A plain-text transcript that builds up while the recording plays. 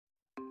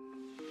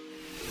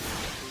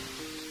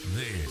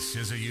This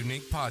is a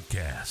unique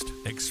podcast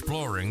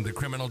exploring the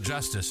criminal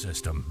justice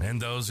system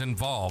and those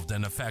involved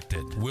and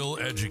affected. We'll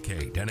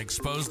educate and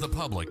expose the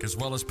public as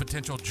well as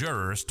potential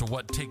jurors to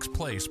what takes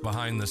place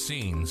behind the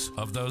scenes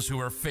of those who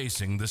are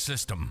facing the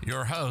system.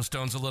 Your host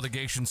owns a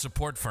litigation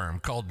support firm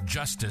called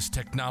Justice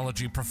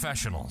Technology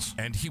Professionals,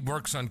 and he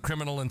works on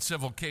criminal and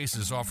civil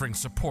cases offering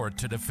support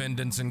to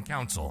defendants and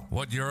counsel.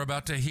 What you're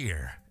about to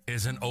hear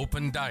is an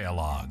open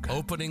dialogue,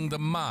 opening the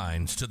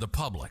minds to the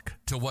public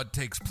to what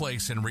takes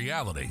place in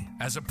reality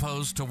as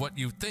opposed to what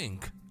you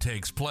think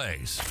takes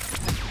place.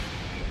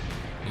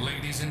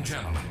 Ladies and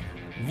gentlemen,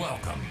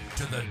 welcome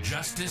to the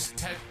Justice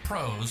Tech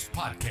Pros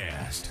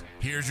podcast.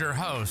 Here's your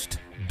host,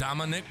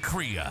 Dominic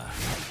Crea.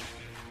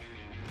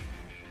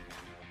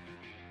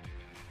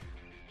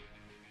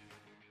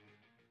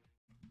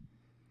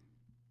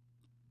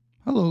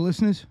 Hello,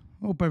 listeners.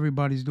 Hope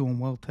everybody's doing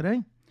well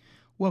today.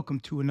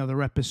 Welcome to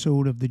another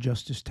episode of the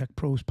Justice Tech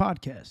Pros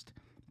podcast.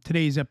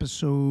 Today's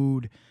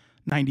episode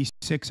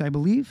 96, I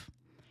believe.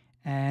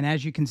 And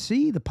as you can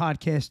see, the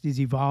podcast is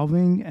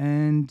evolving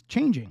and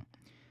changing.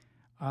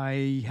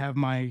 I have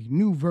my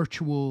new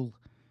virtual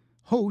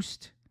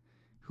host,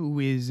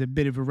 who is a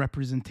bit of a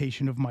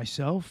representation of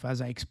myself.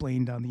 As I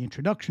explained on the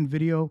introduction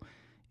video,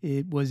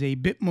 it was a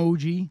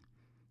Bitmoji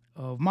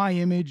of my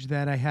image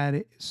that I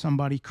had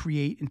somebody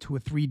create into a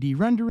 3D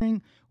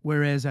rendering,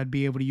 whereas I'd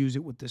be able to use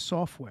it with this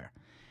software.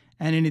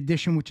 And in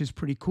addition, which is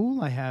pretty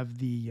cool, I have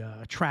the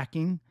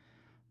tracking.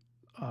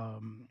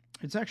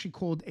 It's actually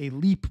called a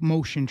Leap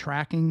Motion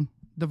tracking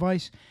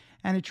device,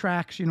 and it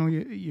tracks,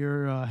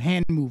 your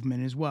hand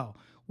movement as well.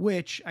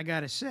 Which I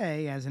gotta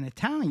say, as an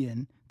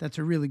Italian, that's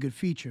a really good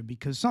feature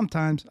because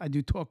sometimes I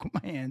do talk with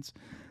my hands,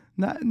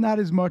 not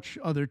as much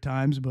other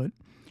times, but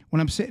when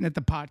I'm sitting at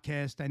the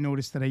podcast, I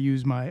notice that I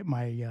use my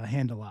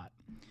hand a lot,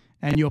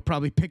 and you'll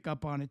probably pick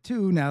up on it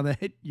too now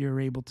that you're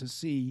able to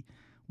see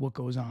what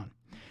goes on.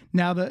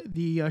 Now,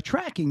 the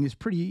tracking is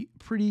pretty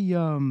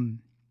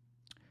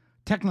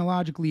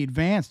technologically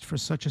advanced for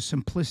such a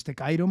simplistic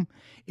item.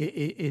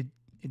 It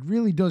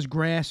really does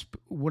grasp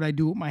what I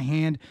do with my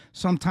hand.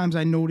 Sometimes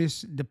I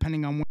notice,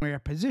 depending on where I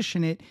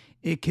position it,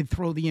 it could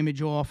throw the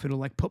image off.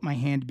 It'll put my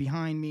hand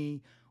behind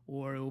me,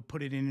 or it'll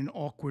put it in an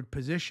awkward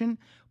position.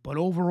 But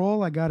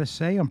overall, I gotta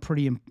say, I'm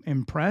pretty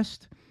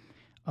impressed.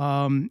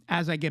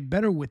 As I get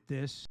better with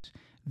this,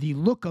 the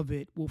look of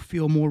it will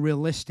feel more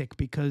realistic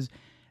because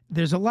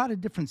there's a lot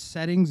of different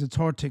settings. It's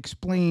hard to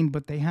explain,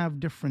 but they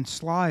have different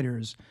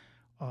sliders,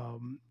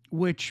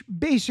 which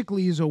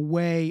basically is a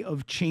way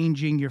of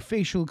changing your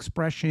facial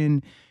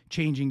expression,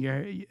 changing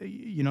your,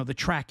 the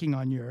tracking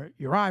on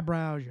your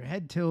eyebrows, your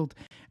head tilt,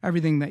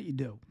 everything that you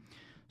do.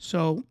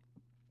 So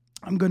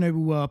I'm going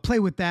to play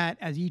with that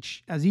as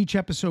each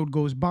episode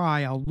goes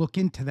by. I'll look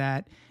into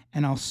that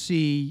and I'll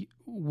see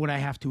what I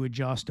have to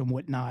adjust and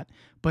what not.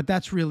 But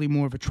that's really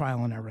more of a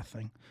trial and error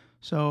thing.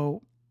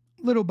 So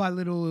little by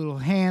little, it'll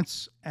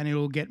enhance and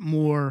it'll get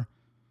more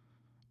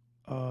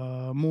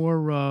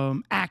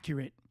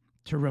accurate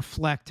to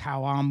reflect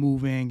how I'm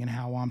moving and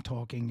how I'm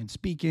talking and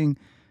speaking,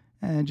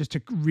 and just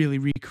to really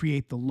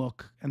recreate the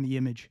look and the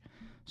image.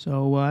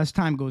 So as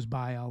time goes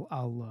by,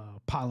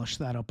 I'll polish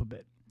that up a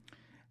bit.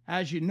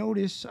 As you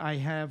notice, I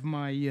have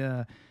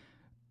my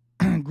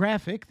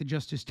graphic, the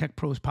Justice Tech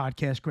Pros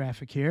podcast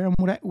graphic here, and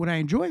what I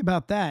enjoy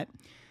about that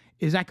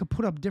is I could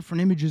put up different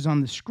images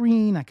on the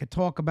screen, I could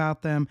talk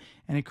about them,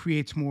 and it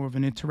creates more of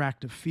an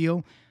interactive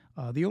feel.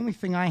 The only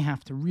thing I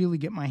have to really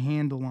get my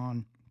handle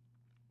on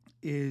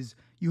is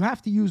you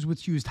have to use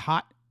what's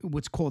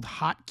called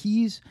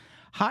hotkeys.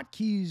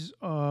 Hotkeys,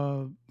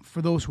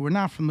 for those who are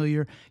not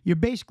familiar, you're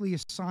basically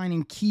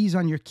assigning keys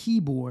on your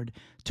keyboard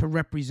to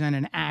represent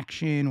an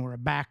action or a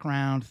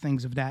background,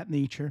 things of that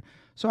nature.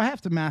 So I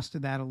have to master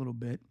that a little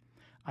bit.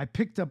 I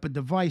picked up a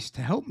device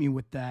to help me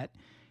with that.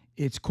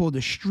 It's called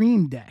a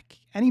Stream Deck.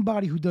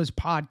 Anybody who does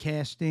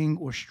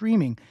podcasting or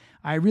streaming,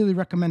 I really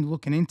recommend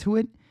looking into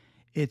it.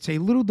 It's a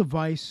little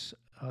device,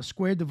 a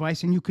square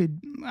device, and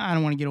I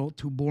don't want to get all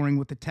too boring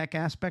with the tech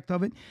aspect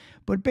of it,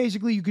 but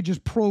basically you could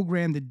just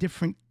program the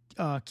different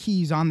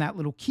keys on that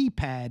little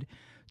keypad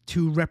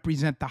to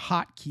represent the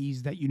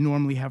hotkeys that you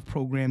normally have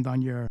programmed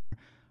on your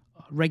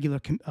regular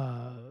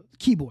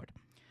keyboard.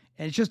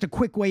 And it's just a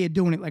quick way of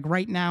doing it. Like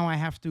right now, I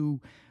have to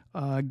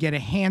get a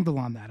handle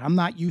on that. I'm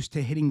not used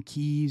to hitting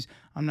keys.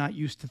 I'm not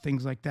used to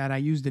things like that. I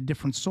use a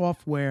different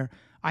software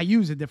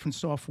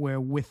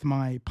with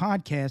my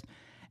podcast.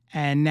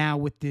 And now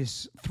with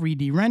this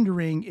 3D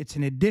rendering, it's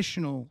an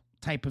additional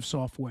type of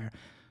software.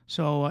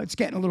 So it's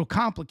getting a little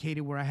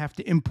complicated where I have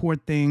to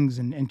import things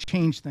and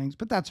change things,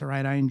 but that's all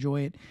right. I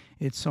enjoy it.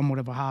 It's somewhat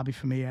of a hobby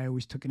for me. I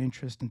always took an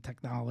interest in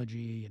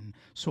technology and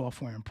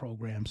software and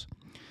programs.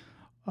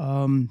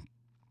 One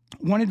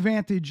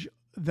advantage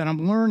that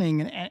I'm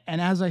learning, and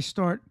as I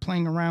start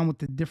playing around with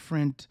the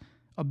different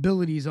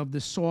abilities of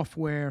the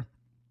software,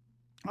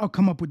 I'll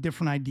come up with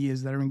different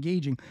ideas that are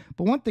engaging.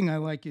 But one thing I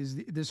like is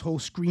this whole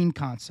screen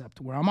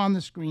concept where I'm on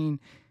the screen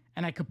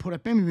and I could put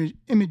up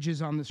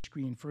images on the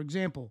screen. For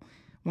example,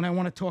 when I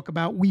want to talk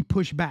about We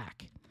Push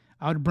Back,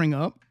 I would bring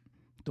up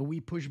the We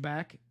Push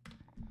Back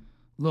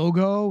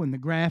logo and the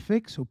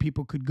graphics so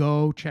people could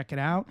go check it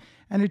out.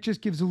 And it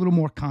just gives a little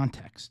more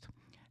context.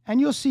 And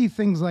you'll see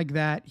things like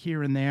that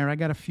here and there. I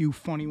got a few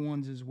funny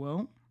ones as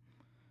well.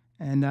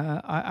 And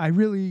I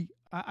really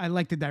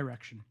like the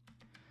direction.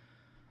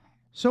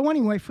 So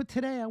anyway, for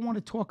today, I want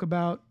to talk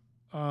about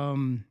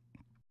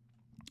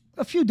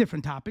a few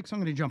different topics. I'm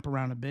going to jump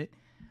around a bit.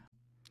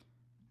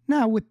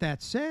 Now, with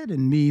that said,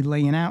 and me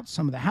laying out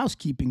some of the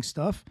housekeeping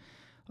stuff,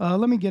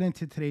 let me get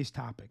into today's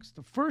topics.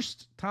 The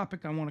first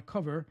topic I want to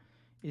cover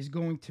is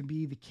going to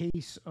be the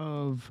case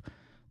of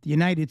the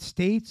United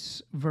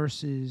States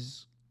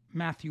versus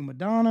Matthew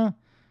Madonna,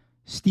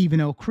 Stephen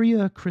L.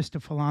 Crea,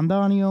 Christopher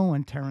Londanio,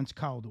 and Terrence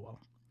Caldwell.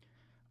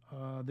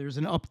 There's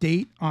an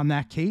update on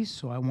that case,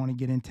 so I want to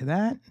get into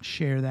that,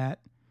 share that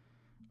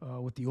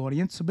with the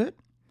audience a bit.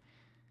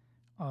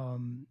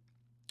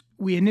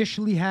 We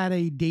initially had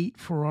a date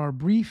for our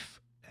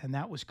brief, and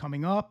that was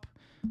coming up.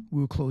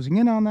 We were closing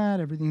in on that.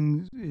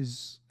 Everything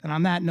is, and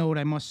on that note,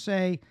 I must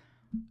say,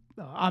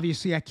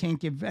 obviously I can't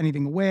give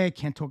anything away. I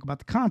can't talk about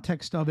the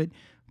context of it,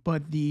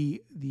 but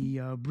the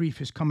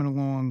brief is coming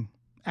along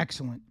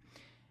excellent.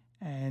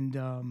 And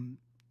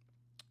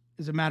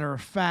as a matter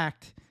of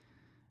fact,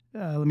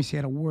 let me see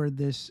how to word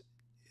this.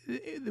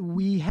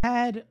 We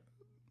had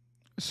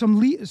some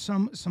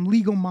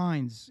legal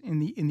minds in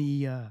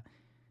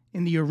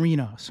the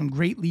arena. Some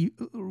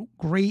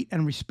great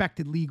and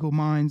respected legal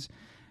minds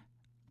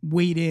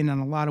weighed in on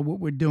a lot of what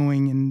we're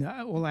doing. And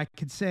all I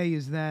could say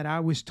is that I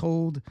was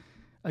told,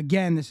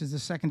 again, this is the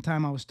second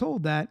time I was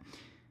told that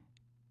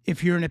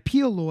if you're an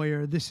appeal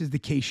lawyer, this is the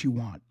case you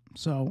want.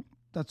 So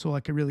that's all I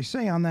could really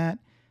say on that.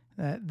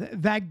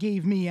 That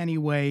gave me,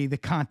 anyway, the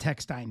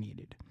context I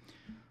needed.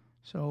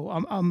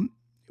 So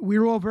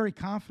we're all very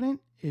confident.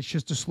 It's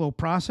just a slow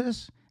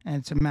process, and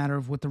it's a matter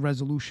of what the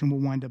resolution will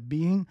wind up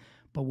being.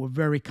 But we're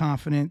very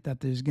confident that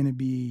there's going to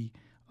be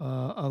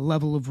a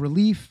level of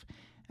relief.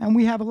 And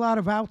we have a lot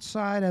of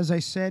outside, as I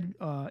said,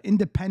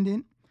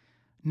 independent,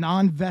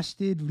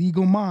 non-vested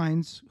legal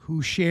minds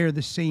who share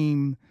the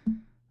same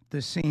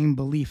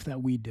belief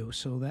that we do.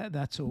 So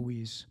that's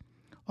always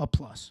a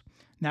plus.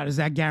 Now, does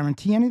that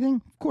guarantee anything?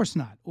 Of course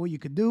not. All you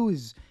could do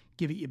is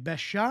give it your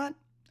best shot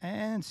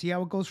and see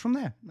how it goes from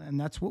there. And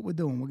that's what we're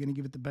doing. We're going to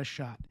give it the best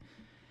shot.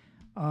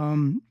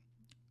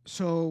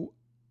 So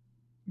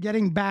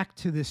getting back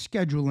to the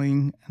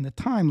scheduling and the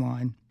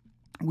timeline,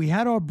 we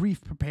had our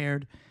brief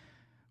prepared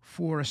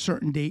for a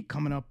certain date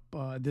coming up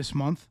this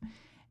month.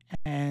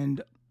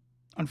 And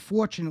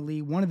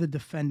unfortunately, one of the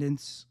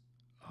defendants,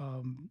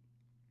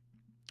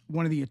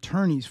 one of the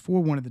attorneys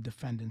for one of the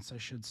defendants, I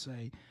should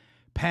say,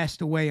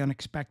 passed away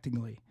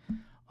unexpectedly.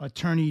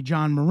 Attorney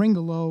John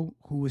Maringolo,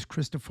 who was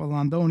Christopher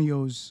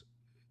Londanio's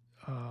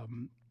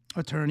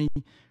attorney,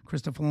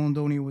 Christopher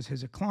Londanio was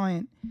his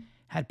client,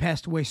 had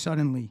passed away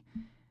suddenly.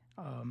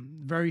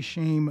 Very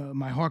shame.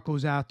 My heart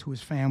goes out to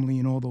his family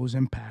and all those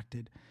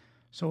impacted.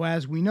 So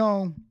as we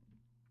know,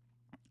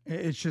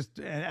 it's just,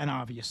 and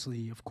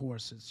obviously, of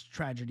course, it's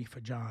tragedy for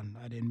John.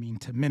 I didn't mean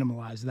to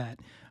minimize that.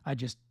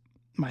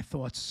 My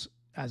thoughts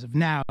as of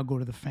now go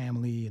to the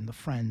family and the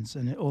friends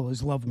and all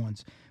his loved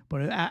ones,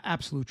 but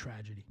absolute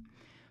tragedy.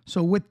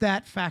 So with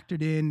that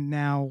factored in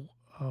now,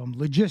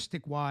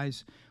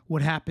 logistic-wise,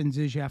 what happens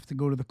is you have to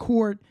go to the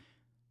court,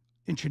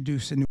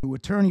 introduce a new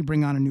attorney,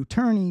 bring on a new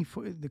attorney.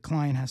 The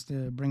client has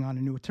to bring on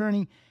a new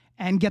attorney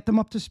and get them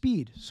up to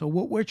speed. So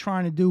what we're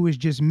trying to do is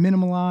just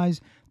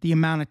minimize the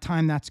amount of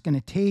time that's going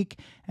to take.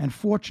 And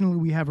fortunately,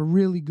 we have a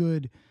really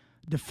good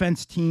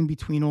defense team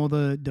between all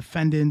the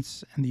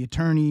defendants and the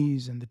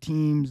attorneys and the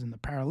teams and the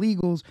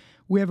paralegals.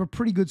 We have a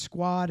pretty good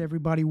squad.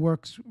 Everybody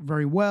works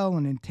very well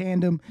and in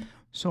tandem.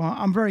 So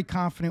I'm very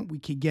confident we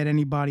could get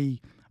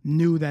anybody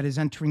new that is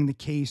entering the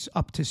case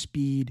up to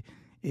speed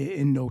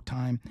in no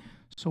time.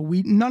 So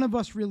none of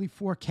us really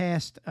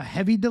forecast a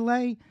heavy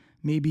delay,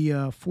 maybe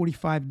a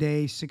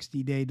 45-day,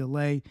 60-day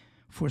delay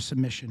for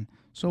submission.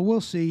 So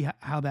we'll see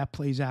how that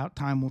plays out.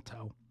 Time will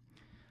tell.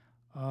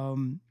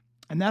 And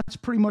that's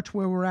pretty much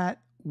where we're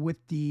at with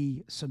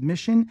the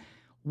submission.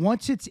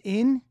 Once it's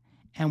in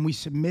and we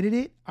submitted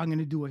it, I'm going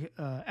to do an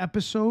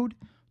episode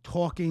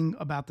talking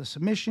about the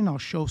submission. I'll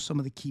show some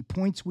of the key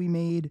points we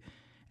made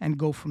and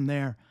go from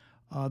there.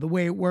 The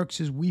way it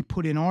works is we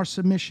put in our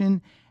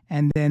submission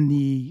and then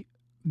the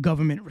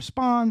government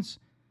responds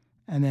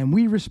and then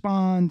we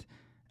respond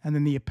and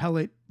then the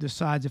appellate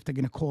decides if they're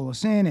going to call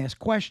us in, ask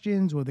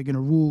questions, or they're going to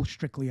rule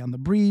strictly on the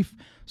brief.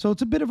 So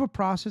it's a bit of a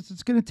process.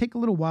 It's going to take a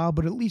little while,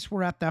 but at least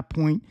we're at that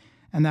point,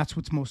 and that's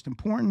what's most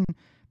important.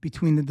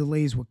 Between the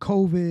delays with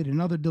COVID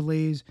and other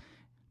delays,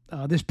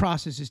 this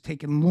process is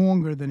taking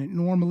longer than it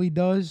normally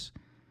does,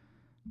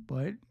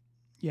 but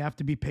you have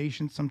to be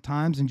patient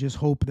sometimes and just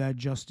hope that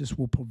justice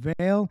will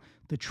prevail,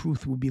 the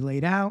truth will be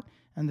laid out,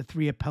 and the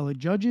three appellate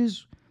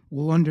judges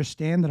will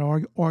understand that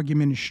our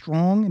argument is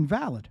strong and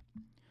valid.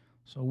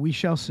 So we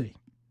shall see.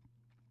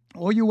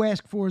 All you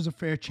ask for is a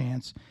fair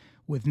chance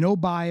with no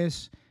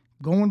bias,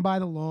 going by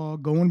the law,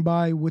 going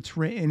by what's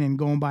written, and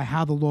going by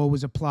how the law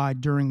was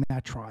applied during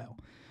that trial.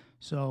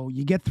 So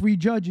you get 3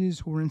 judges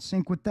who are in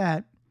sync with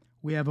that.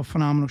 We have a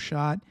phenomenal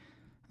shot.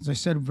 As I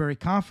said, very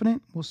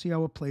confident. We'll see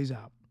how it plays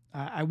out.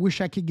 I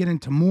wish I could get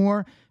into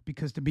more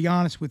because, to be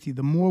honest with you,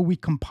 the more we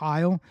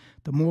compile,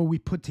 the more we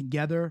put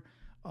together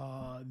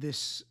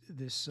this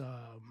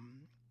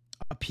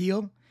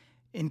appeal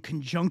in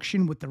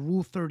conjunction with the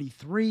Rule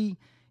 33,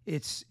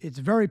 it's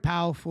very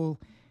powerful.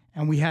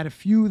 And we had a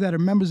few that are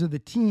members of the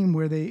team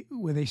where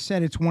they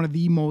said it's one of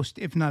the most,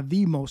 if not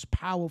the most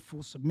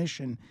powerful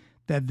submission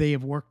that they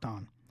have worked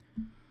on.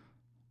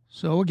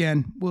 So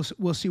again,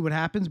 we'll see what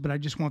happens, but I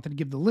just wanted to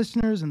give the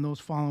listeners and those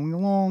following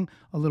along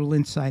a little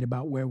insight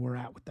about where we're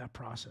at with that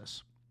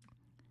process.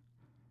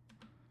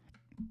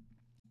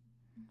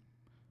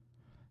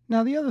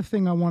 Now, the other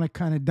thing I want to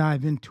kind of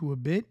dive into a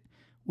bit,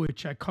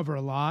 which I cover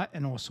a lot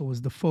and also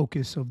is the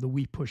focus of the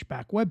We Push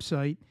Back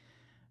website,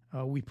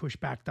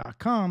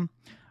 wepushback.com,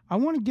 I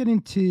want to get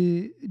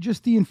into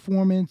just the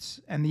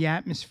informants and the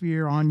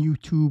atmosphere on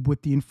YouTube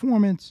with the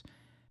informants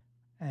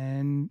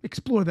and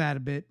explore that a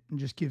bit and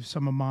just give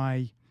some of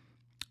my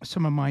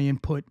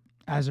input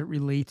as it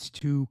relates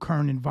to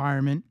current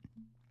environment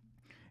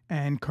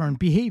and current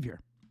behavior.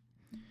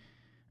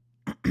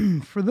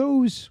 For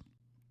those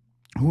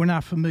who are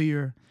not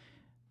familiar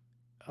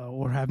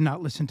or have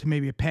not listened to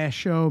maybe a past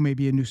show,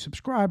 maybe a new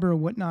subscriber or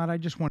whatnot, I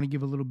just want to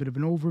give a little bit of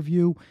an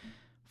overview.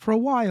 For a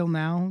while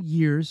now,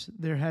 years,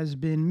 there has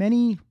been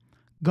many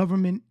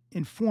government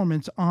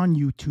informants on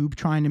YouTube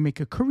trying to make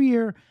a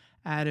career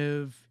out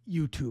of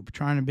YouTube,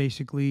 trying to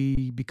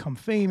basically become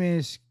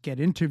famous, get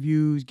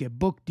interviews, get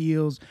book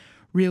deals,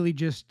 really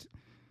just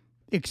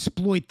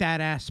exploit that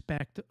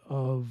aspect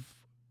of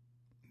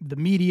the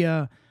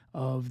media,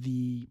 of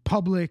the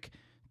public,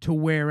 to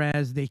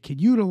whereas they could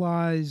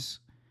utilize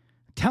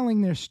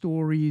telling their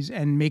stories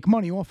and make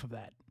money off of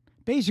that.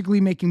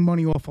 Basically making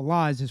money off of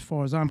lies as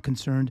far as I'm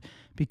concerned,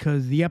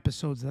 because the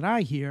episodes that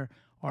I hear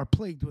are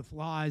plagued with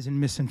lies and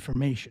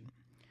misinformation.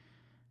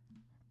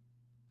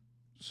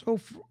 So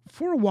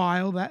for a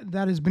while,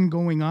 that has been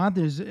going on.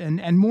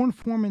 And more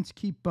informants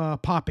keep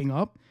popping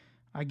up.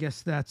 I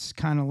guess that's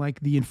kind of like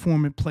the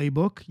informant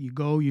playbook. You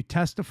go, you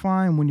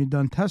testify, and when you're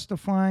done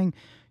testifying,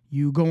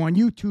 you go on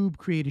YouTube,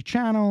 create a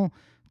channel,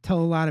 tell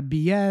a lot of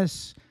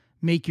BS,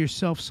 make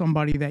yourself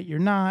somebody that you're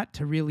not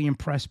to really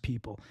impress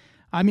people.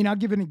 I mean, I'll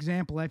give an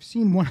example. I've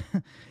seen one.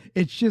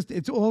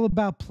 It's all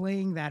about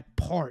playing that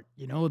part,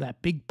 that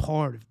big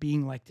part of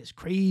being like this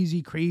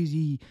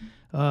crazy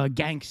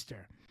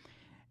gangster.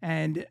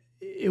 And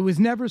it was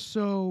never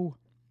so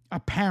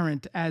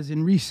apparent as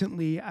in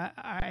recently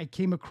I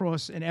came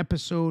across an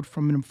episode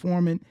from an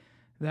informant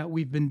that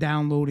we've been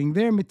downloading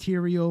their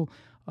material.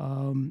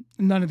 None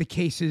of the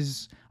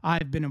cases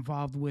I've been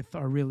involved with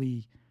are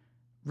really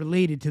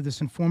related to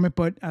this informant,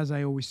 but as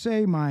I always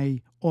say,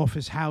 my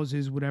office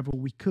houses whatever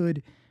we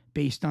could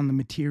based on the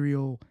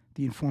material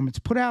the informants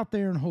put out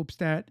there in hopes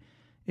that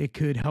it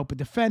could help a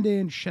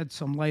defendant, shed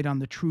some light on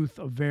the truth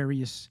of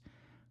various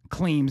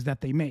claims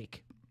that they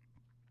make.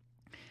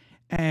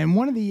 And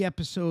one of the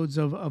episodes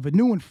of a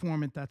new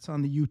informant that's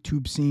on the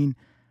YouTube scene,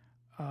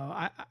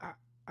 I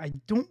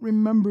don't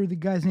remember the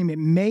guy's name. It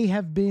may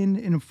have been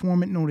an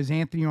informant known as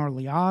Anthony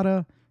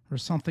Arleata or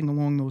something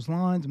along those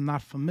lines. I'm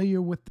not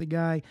familiar with the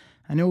guy.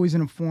 I know he's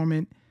an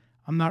informant.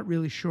 I'm not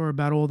really sure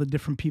about all the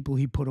different people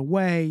he put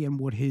away and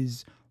what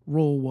his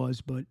role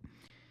was. But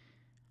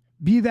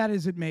be that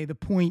as it may, the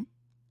point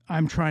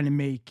I'm trying to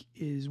make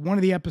is one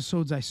of the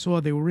episodes I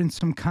saw, they were in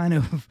some kind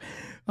of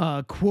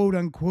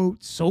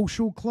quote-unquote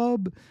social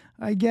club,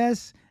 I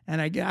guess. And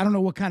I don't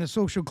know what kind of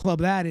social club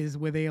that is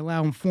where they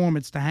allow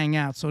informants to hang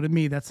out. So to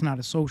me, that's not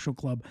a social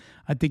club.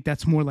 I think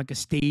that's more like a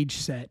stage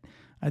set.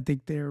 I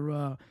think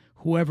they're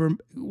whoever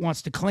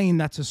wants to claim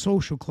that's a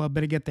social club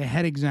better get their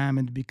head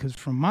examined, because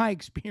from my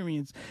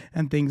experience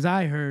and things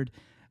I heard,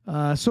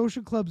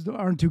 social clubs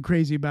aren't too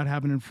crazy about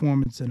having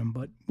informants in them.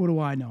 But what do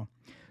I know?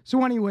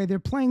 So anyway, they're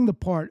playing the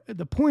part.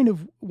 The point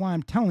of why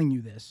I'm telling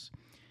you this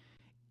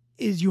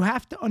is you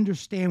have to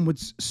understand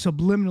what's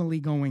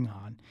subliminally going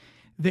on.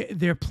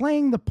 They're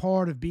playing the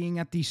part of being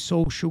at these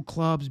social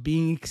clubs,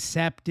 being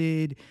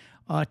accepted,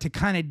 to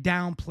kind of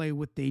downplay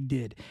what they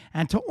did,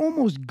 and to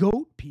almost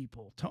goat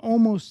people, to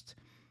almost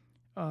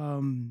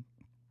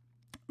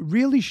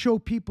really show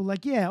people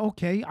like, yeah,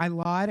 okay, I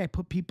lied, I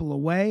put people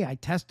away, I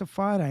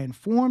testified, I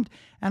informed,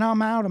 and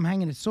I'm out, I'm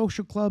hanging at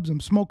social clubs, I'm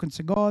smoking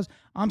cigars,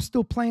 I'm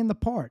still playing the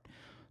part.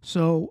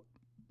 So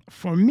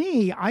for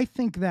me, I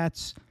think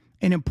that's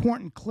an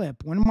important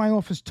clip. When my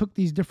office took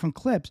these different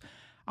clips,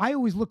 I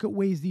always look at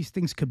ways these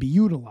things could be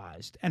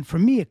utilized. And for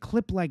me, a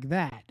clip like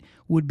that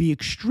would be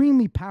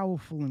extremely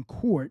powerful in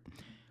court.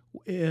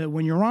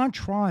 When you're on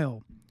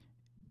trial,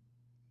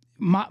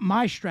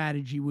 my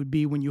strategy would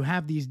be, when you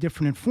have these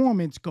different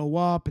informants go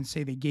up and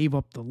say they gave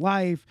up the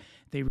life,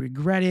 they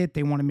regret it,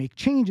 they want to make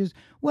changes.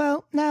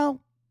 Well, now,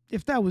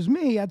 if that was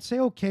me, I'd say,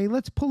 okay,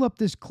 let's pull up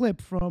this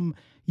clip from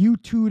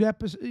YouTube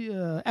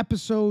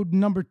episode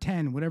number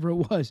 10, whatever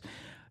it was.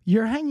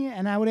 you're hanging,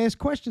 and I would ask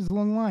questions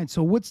along the line.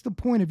 So what's the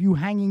point of you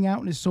hanging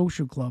out in a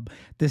social club?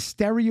 The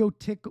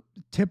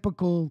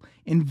stereotypical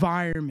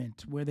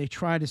environment where they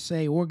try to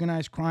say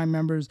organized crime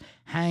members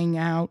hang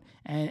out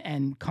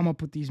and come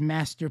up with these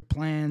master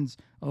plans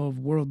of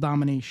world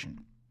domination.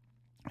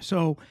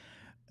 So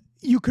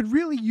you could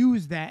really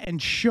use that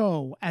and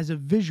show as a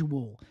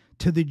visual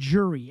to the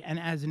jury and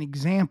as an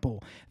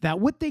example that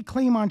what they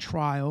claim on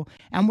trial,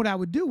 and what I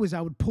would do is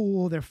I would pull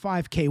all their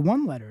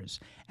 5K1 letters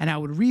and I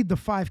would read the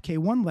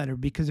 5K1 letter,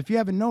 because if you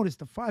haven't noticed,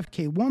 the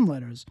 5K1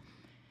 letters,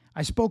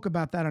 I spoke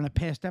about that on a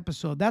past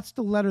episode, that's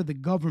the letter the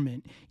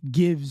government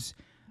gives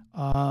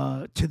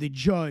to the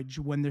judge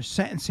when they're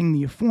sentencing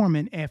the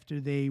informant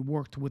after they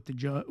worked with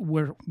the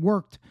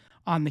worked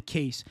on the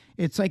case.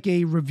 It's like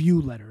a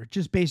review letter. It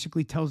just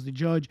basically tells the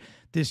judge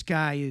this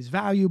guy is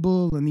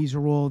valuable and these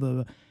are all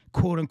the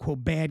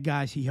quote-unquote bad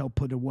guys he helped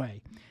put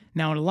away.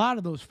 Now, in a lot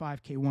of those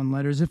 5K1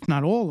 letters, if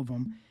not all of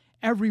them,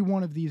 every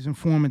one of these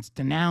informants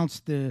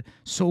denounced the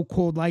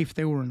so-called life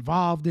they were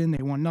involved in.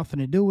 They want nothing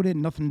to do with it,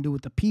 nothing to do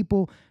with the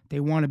people. They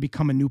want to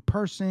become a new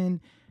person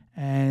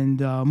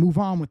and move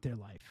on with their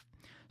life.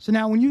 So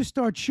now when you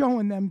start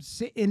showing them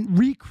in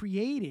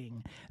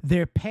recreating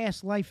their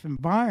past life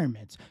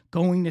environments,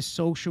 going to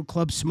social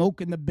clubs,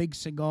 smoking the big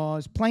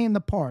cigars, playing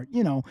the part,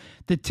 you know,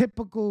 the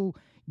typical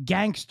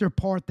gangster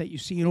part that you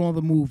see in all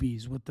the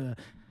movies with the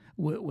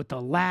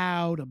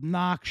loud,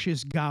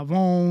 obnoxious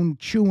gavone,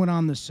 chewing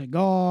on the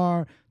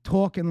cigar,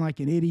 talking like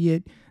an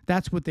idiot.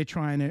 That's what they're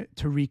trying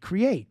to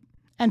recreate.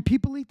 And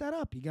people eat that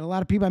up. You get a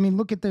lot of people, I mean,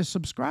 look at their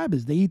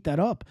subscribers. They eat that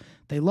up.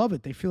 They love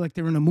it. They feel like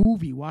they're in a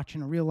movie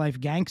watching a real-life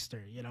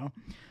gangster, you know?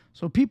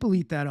 So people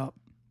eat that up.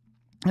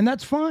 And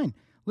that's fine.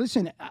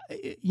 Listen,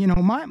 you know,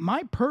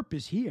 my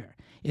purpose here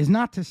is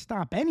not to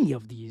stop any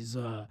of these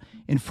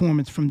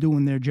informants from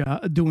doing their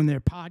job, doing their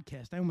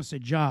podcast. I almost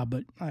said job,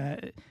 but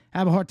I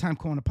have a hard time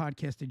calling a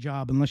podcast a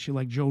job unless you're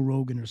like Joe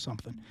Rogan or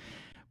something.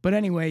 But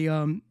anyway,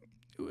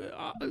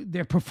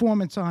 their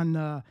performance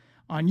on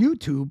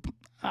YouTube,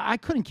 I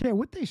couldn't care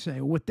what they say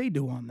or what they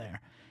do on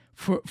there.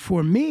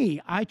 For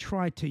me, I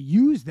try to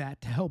use that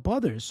to help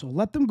others. So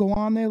let them go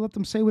on there, let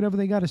them say whatever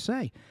they got to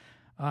say.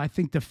 I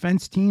think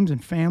defense teams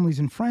and families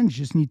and friends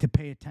just need to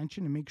pay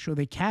attention and make sure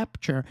they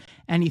capture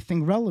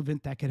anything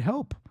relevant that could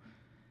help.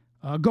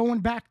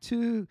 Going back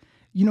to,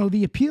 you know,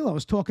 the appeal I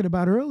was talking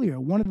about earlier,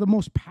 one of the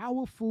most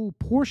powerful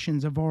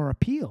portions of our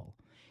appeal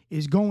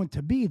is going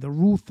to be the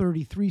Rule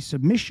 33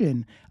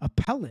 submission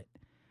appellate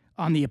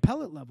on the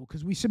appellate level,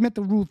 because we submit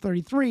the Rule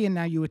 33 and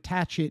now you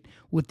attach it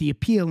with the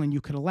appeal and you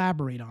could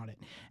elaborate on it.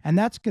 And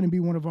that's going to be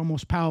one of our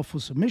most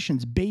powerful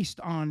submissions based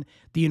on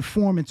the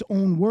informant's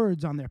own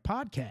words on their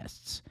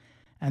podcasts.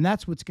 And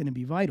that's what's going to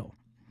be vital.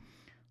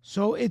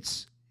 So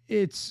it's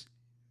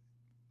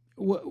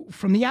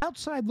from the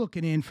outside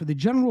looking in, for the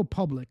general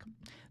public,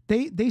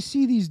 they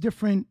see these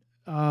different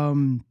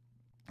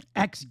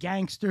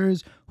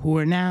ex-gangsters who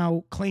are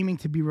now claiming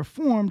to be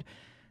reformed,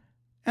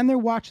 and they're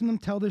watching them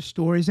tell their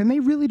stories, and they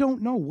really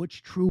don't know what's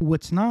true,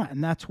 what's not.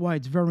 And that's why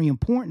it's very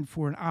important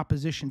for an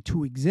opposition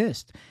to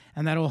exist.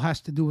 And that all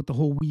has to do with the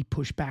whole we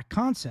push back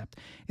concept.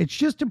 It's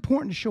just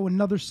important to show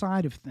another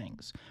side of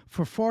things.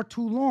 For far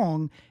too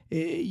long,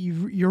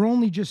 you're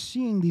only just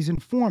seeing these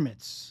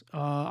informants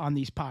on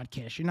these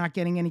podcasts. You're not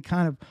getting any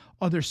kind of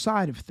other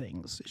side of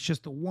things. It's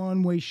just a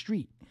one-way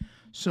street.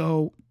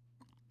 So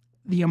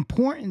the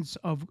importance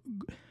of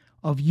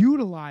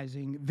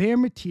utilizing their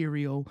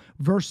material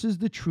versus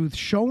the truth,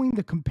 showing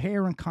the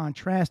compare and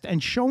contrast,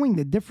 and showing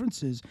the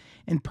differences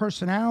in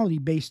personality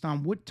based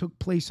on what took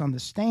place on the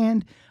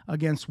stand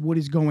against what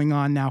is going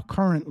on now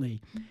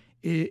currently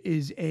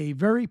is a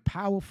very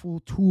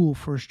powerful tool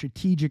for a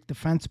strategic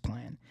defense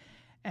plan.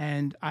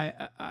 And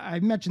I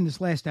mentioned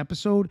this last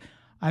episode.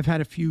 I've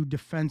had a few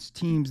defense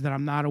teams that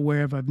I'm not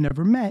aware of, I've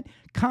never met,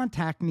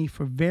 contact me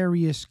for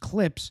various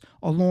clips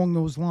along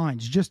those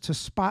lines, just to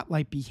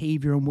spotlight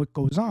behavior and what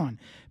goes on.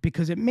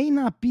 Because it may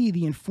not be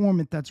the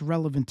informant that's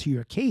relevant to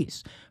your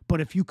case, but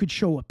if you could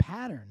show a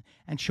pattern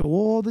and show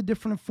all the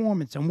different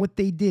informants and what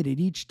they did at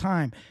each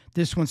time,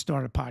 this one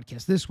started a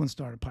podcast, this one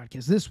started a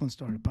podcast, this one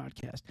started a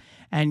podcast,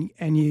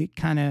 and you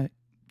kind of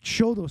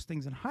show those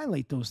things and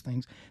highlight those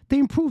things, they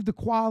improve the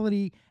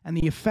quality and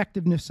the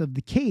effectiveness of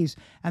the case.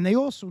 And they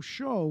also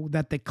show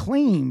that the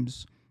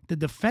claims the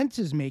defense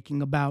is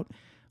making about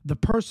the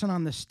person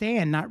on the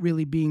stand not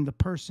really being the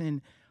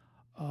person,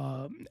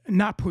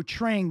 not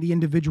portraying the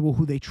individual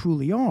who they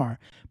truly are,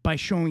 by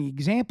showing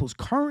examples,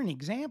 current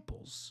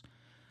examples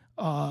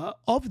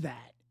of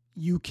that,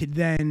 you could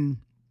then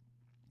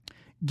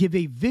give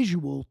a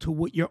visual to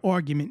what your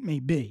argument may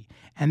be.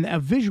 And a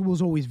visual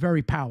is always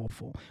very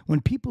powerful. When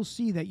people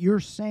see that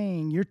you're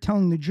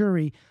telling the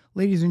jury,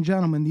 ladies and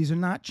gentlemen, these are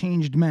not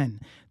changed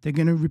men. They're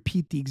going to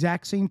repeat the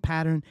exact same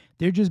pattern.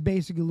 They're just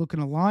basically looking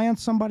to lie on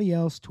somebody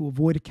else to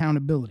avoid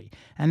accountability.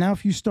 And now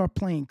if you start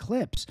playing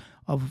clips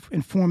of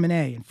informant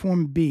A,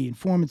 informant B,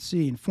 informant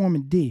C,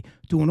 informant D,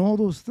 doing all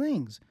those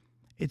things,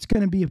 it's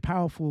going to be a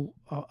powerful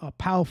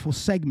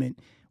segment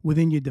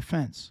within your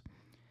defense.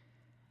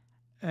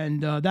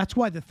 And that's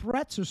why the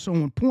threats are so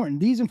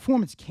important. These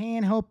informants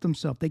can't help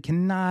themselves. They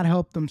cannot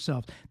help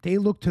themselves. They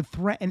look to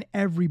threaten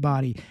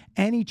everybody.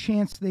 Any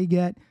chance they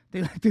get,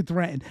 they like to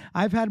threaten.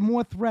 I've had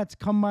more threats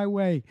come my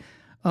way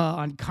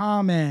on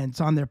comments,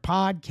 on their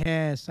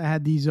podcasts. I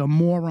had these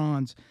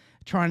morons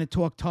trying to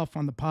talk tough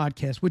on the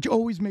podcast, which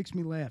always makes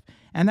me laugh.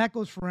 And that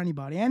goes for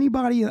anybody.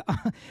 Anybody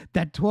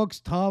that talks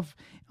tough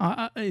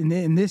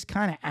in this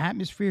kind of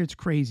atmosphere, it's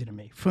crazy to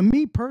me. For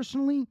me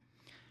personally,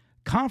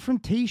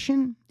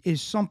 confrontation is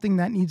something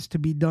that needs to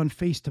be done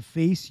face to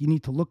face. You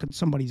need to look at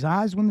somebody's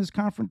eyes when there's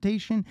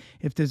confrontation,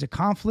 if there's a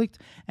conflict,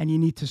 and you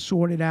need to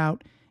sort it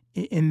out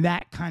in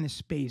that kind of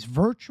space.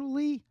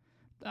 Virtually,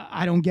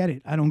 I don't get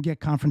it. I don't get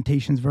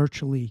confrontations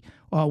virtually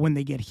when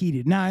they get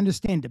heated. Now, I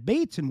understand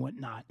debates and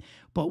whatnot,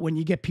 but when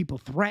you get people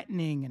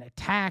threatening and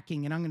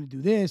attacking, and I'm going to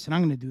do this, and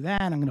I'm going to do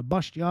that, and I'm going to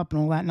bust you up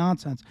and all that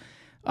nonsense,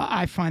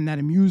 I find that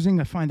amusing.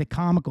 I find it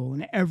comical,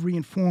 and every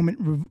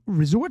informant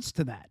resorts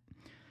to that.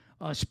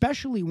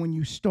 Especially when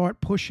you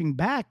start pushing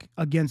back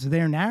against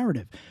their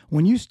narrative.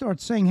 When you start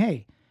saying,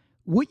 hey,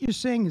 what you're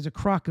saying is a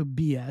crock of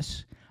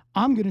BS,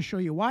 I'm going to show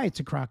you why it's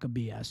a crock of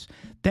BS.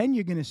 Then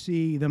you're going to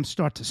see them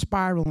start to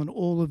spiral in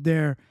all of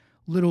their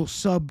little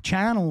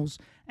sub-channels.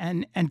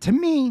 And to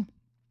me,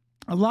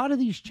 a lot of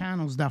these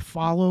channels that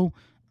follow,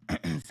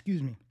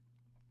 excuse me,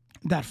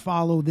 that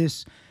follow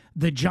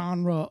the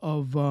genre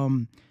of,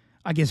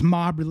 I guess,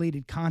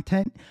 mob-related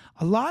content,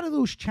 a lot of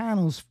those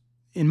channels,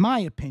 in my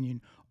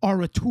opinion,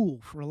 are a tool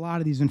for a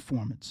lot of these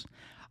informants.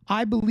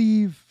 I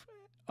believe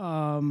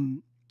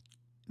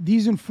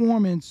these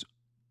informants,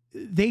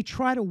 they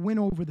try to win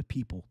over the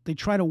people. They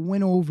try to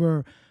win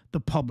over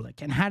the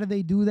public. And how do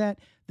they do that?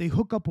 They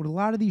hook up with a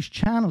lot of these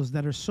channels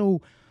that are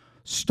so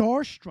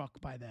starstruck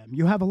by them.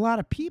 You have a lot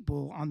of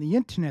people on the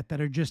internet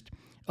that are just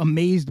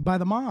amazed by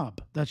the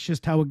mob. That's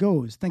just how it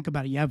goes. Think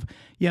about it.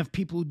 You have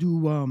people who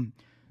do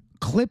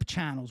clip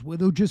channels where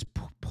they'll just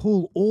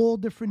pull all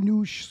different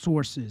news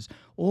sources,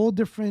 all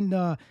different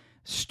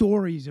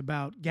stories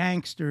about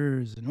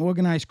gangsters and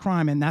organized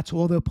crime, and that's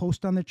all they'll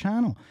post on their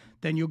channel.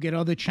 Then you'll get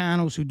other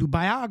channels who do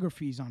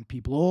biographies on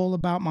people, all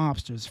about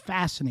mobsters,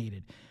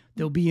 fascinated.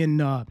 They'll be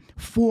in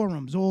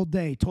forums all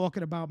day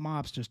talking about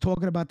mobsters,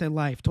 talking about their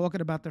life,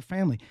 talking about their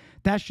family.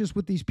 That's just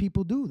what these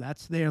people do.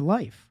 That's their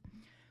life.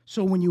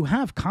 So when you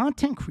have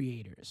content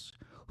creators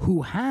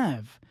who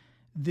have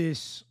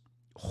this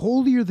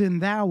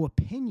holier-than-thou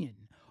opinion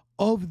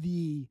of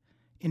the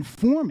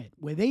informant,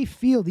 where they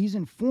feel these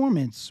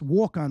informants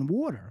walk on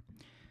water,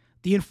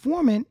 the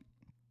informant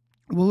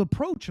will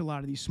approach a lot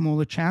of these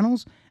smaller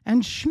channels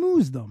and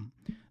schmooze them.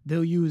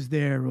 They'll use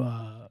their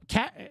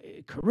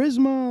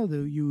charisma,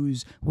 they'll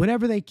use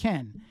whatever they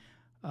can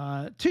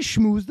to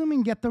schmooze them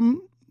and get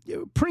them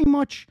pretty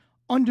much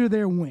under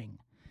their wing.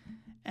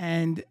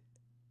 And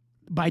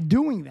by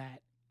doing that,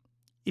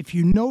 if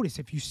you notice,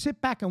 if you sit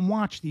back and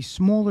watch these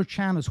smaller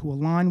channels who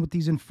align with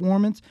these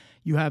informants,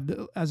 you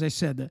have, as I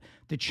said,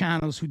 the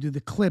channels who do the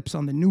clips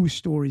on the news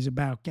stories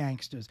about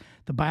gangsters,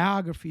 the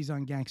biographies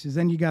on gangsters.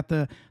 Then you got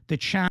the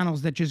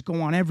channels that just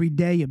go on every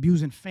day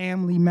abusing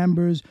family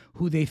members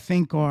who they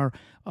think are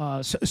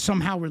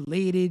somehow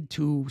related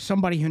to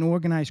somebody in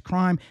organized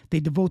crime. They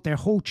devote their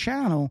whole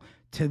channel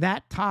to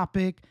that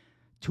topic,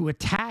 to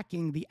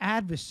attacking the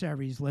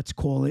adversaries, let's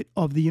call it,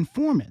 of the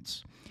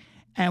informants.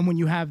 And when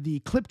you have the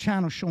clip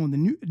channel showing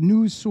the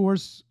news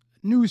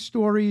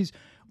stories,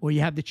 or you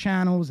have the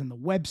channels and the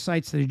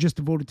websites that are just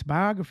devoted to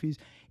biographies,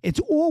 it's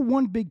all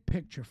one big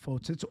picture,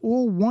 folks. It's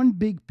all one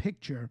big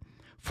picture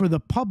for the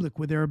public,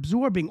 where they're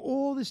absorbing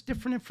all this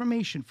different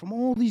information from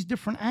all these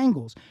different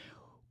angles,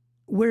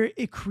 where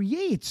it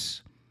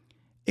creates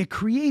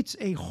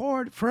a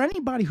hard, for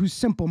anybody who's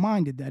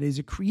simple-minded, that is,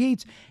 it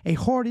creates a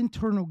hard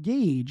internal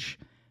gauge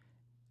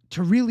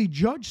to really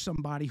judge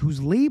somebody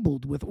who's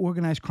labeled with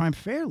organized crime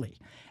fairly.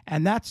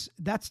 And that's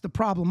the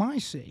problem I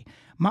see.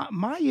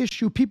 My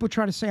issue, people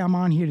try to say I'm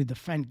on here to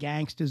defend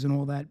gangsters and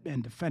all that,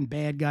 and defend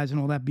bad guys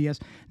and all that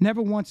BS.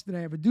 Never once did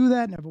I ever do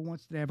that. Never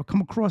once did I ever come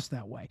across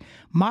that way.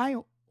 My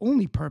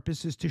only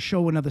purpose is to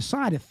show another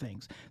side of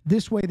things.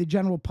 This way, the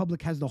general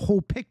public has the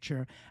whole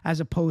picture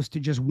as opposed to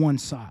just one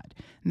side.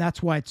 And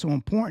that's why it's so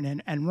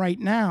important. And right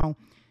now,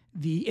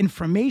 the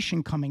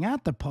information coming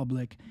at the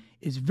public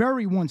is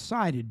very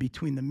one-sided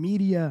between the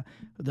media,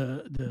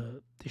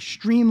 the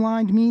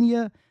streamlined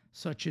media,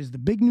 such as the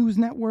big news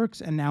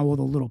networks, and now all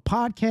the little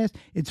podcasts.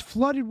 It's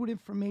flooded with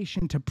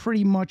information to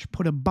pretty much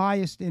put a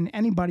bias in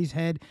anybody's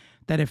head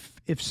that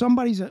if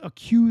somebody's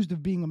accused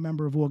of being a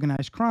member of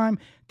organized crime,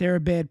 they're a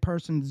bad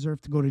person,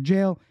 deserve to go to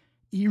jail,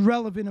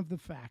 irrelevant of the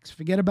facts.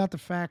 Forget about the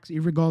facts,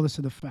 irregardless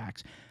of the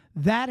facts.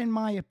 That, in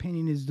my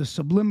opinion, is the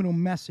subliminal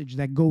message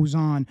that goes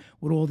on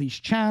with all these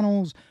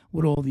channels,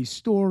 with all these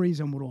stories,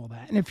 and with all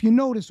that. And if you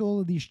notice,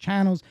 all of these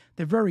channels,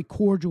 they're very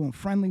cordial and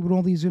friendly with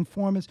all these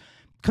informants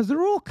because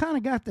they're all kind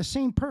of got the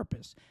same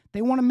purpose.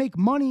 They want to make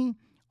money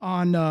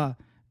on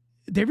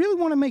they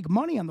really want to make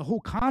money on the whole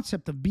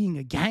concept of being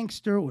a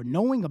gangster or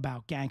knowing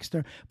about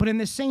gangster. But in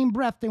the same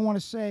breath, they want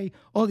to say,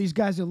 oh, these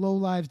guys are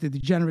lowlives, they're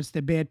degenerates,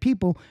 they're bad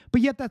people.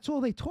 But yet that's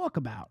all they talk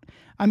about.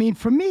 I mean,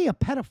 for me, a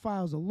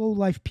pedophile is a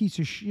low-life piece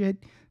of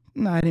shit.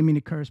 No, I didn't mean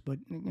to curse, but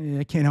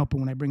I can't help it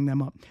when I bring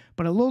them up.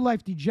 But a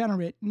low-life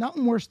degenerate,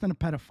 nothing worse than a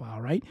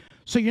pedophile, right?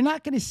 So you're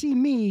not going to see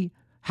me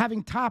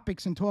having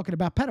topics and talking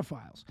about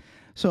pedophiles.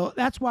 So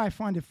that's why I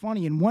find it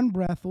funny. In one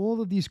breath,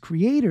 all of these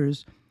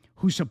creators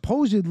who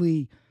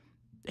supposedly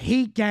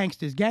hate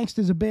gangsters.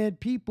 Gangsters are bad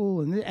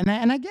people, and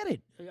I get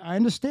it. I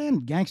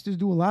understand. Gangsters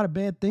do a lot of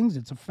bad things.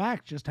 It's a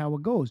fact, just how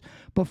it goes.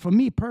 But for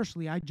me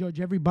personally, I judge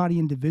everybody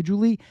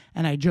individually,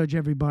 and I judge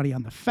everybody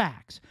on the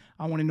facts.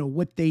 I want to know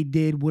what they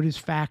did, what is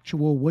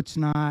factual, what's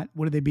not,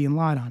 what are they being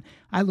lied on.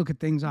 I look at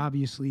things,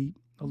 obviously,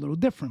 a little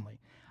differently.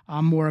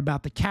 I'm more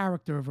about the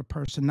character of a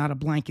person, not a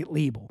blanket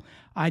label.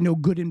 I know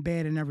good and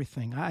bad and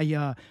everything.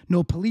 I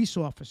know police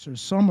officers.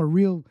 Some are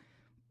real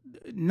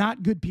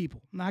not good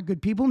people.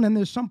 And then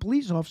there's some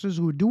police officers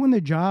who are doing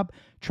their job,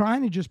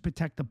 trying to just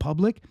protect the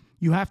public.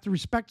 You have to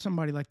respect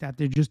somebody like that.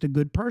 They're just a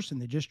good person.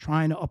 They're just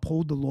trying to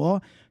uphold the law,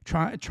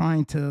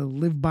 trying to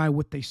live by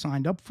what they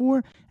signed up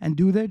for and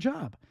do their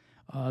job.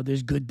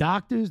 There's good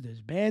doctors.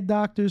 There's bad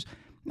doctors.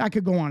 I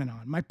could go on and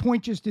on. My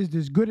point just is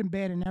there's good and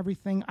bad in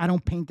everything. I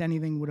don't paint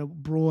anything with a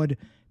broad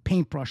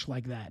paintbrush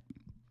like that.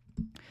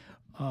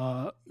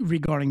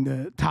 Regarding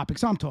the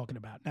topics I'm talking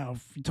about. Now,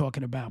 if you're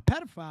talking about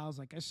pedophiles,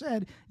 like I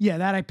said, yeah,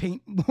 that I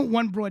paint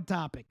one broad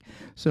topic.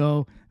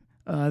 So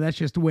that's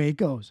just the way it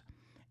goes.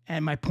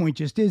 And my point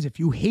just is, if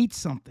you hate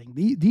something,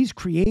 these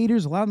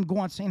creators, a lot of them go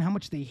on saying how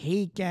much they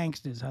hate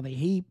gangsters, how they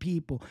hate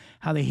people,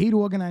 how they hate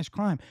organized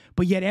crime.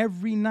 But yet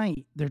every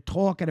night they're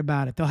talking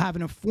about it. They'll have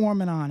an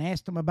informant on,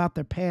 ask them about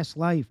their past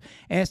life,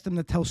 ask them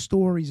to tell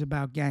stories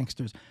about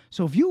gangsters.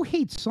 So if you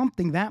hate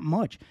something that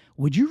much,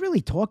 would you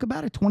really talk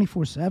about it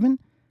 24/7?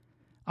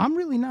 I'm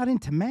really not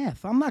into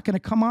math. I'm not going to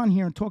come on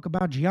here and talk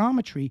about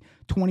geometry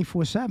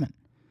 24/7.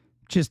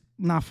 Just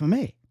not for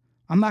me.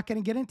 I'm not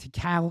going to get into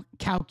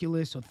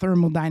calculus or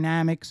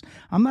thermodynamics.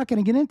 I'm not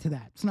going to get into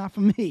that. It's not for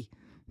me.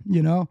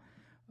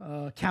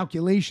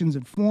 Calculations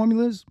and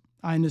formulas,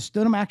 I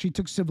understood them. I actually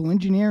took civil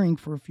engineering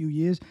for a few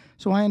years,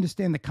 so I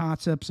understand the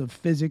concepts of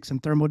physics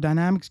and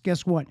thermodynamics.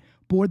 Guess what?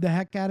 Bored the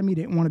heck out of me.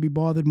 Didn't want to be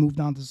bothered. Moved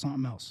on to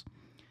something else.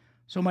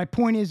 So my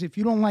point is, if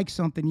you don't like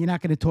something, you're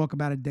not going to talk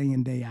about it day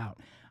in, day out.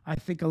 I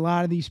think a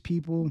lot of these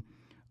people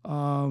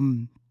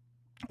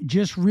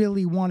just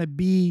really want to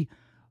be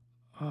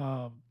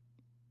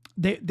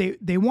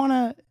they want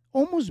to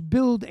almost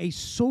build a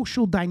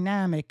social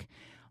dynamic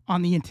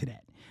on the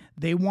internet.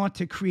 They want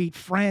to create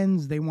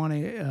friends. They want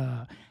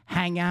to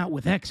hang out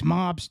with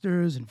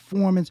ex-mobsters,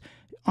 informants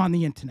on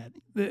the internet.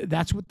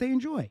 That's what they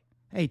enjoy.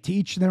 Hey, to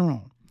each their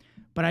own.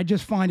 But I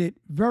just find it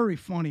very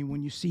funny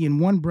when you see in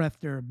one breath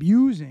they're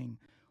abusing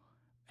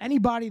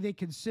anybody they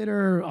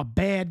consider a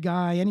bad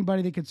guy,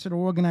 anybody they consider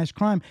organized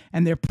crime,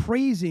 and they're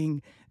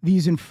praising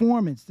these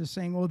informants. They're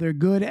saying, oh, they're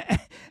good.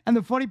 And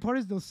the funny part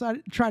is they'll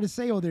try to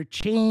say, oh, they're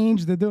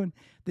changed, they're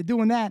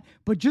doing that.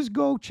 But just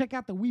go check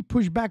out the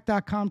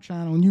WePushBack.com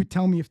channel and you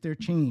tell me if they're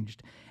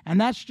changed.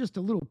 And that's just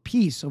a little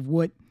piece of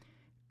what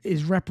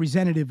is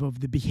representative of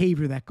the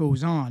behavior that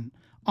goes on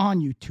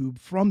YouTube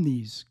from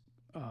these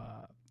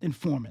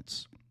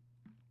informants.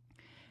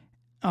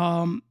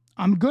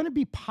 I'm going to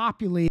be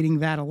populating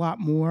that a lot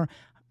more.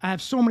 I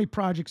have so many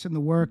projects in the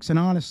works, and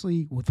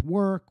honestly, with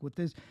work, with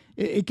this,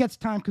 it gets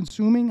time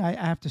consuming. I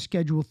have to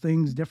schedule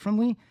things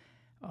differently.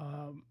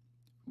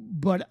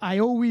 But I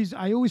always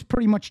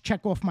pretty much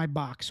check off my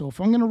box. So if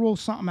I'm going to roll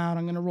something out,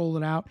 I'm going to roll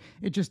it out.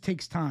 It just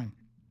takes time.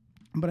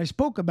 But I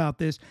spoke about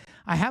this.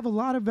 I have a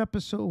lot of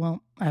episodes.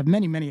 Well, I have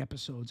many, many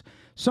episodes.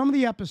 Some of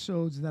the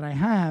episodes that I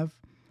have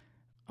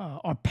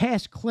are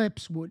past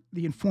clips with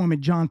the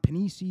informant John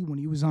Panisi when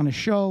he was on a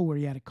show where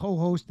he had a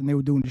co-host and they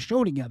were doing the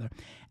show together.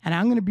 And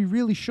I'm going to be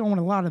really showing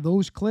a lot of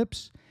those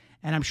clips,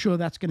 and I'm sure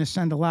that's going to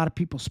send a lot of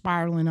people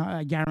spiraling.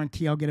 I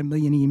guarantee I'll get 1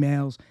 million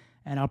emails,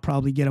 and I'll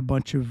probably get a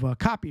bunch of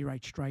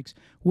copyright strikes,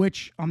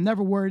 which I'm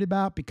never worried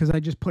about because I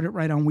just put it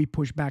right on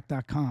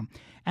WePushBack.com.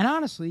 And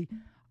honestly,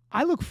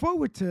 I look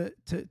forward to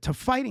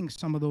fighting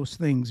some of those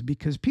things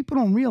because people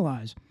don't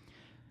realize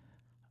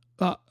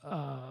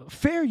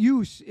fair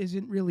use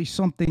isn't really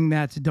something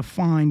that's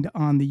defined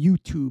on the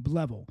YouTube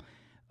level.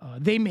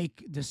 They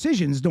make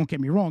decisions, don't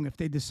get me wrong. If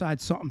they decide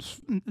something's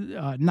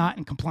not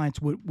in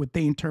compliance with what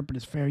they interpret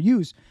as fair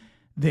use,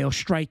 they'll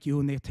strike you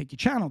and they'll take your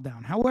channel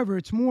down. However,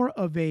 it's more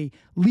of a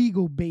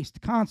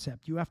legal-based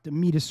concept. You have to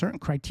meet a certain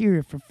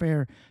criteria for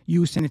fair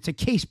use, and it's a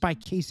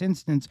case-by-case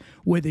instance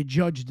where the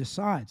judge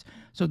decides.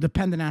 So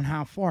depending on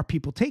how far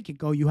people take it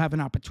you have an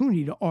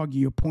opportunity to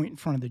argue your point in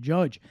front of the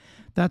judge.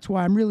 That's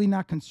why I'm really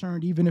not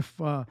concerned, even if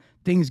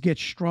things get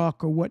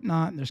struck or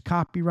whatnot and there's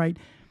copyright.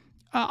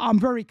 I'm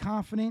very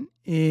confident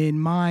in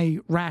my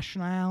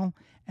rationale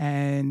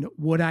and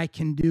what I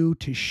can do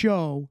to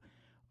show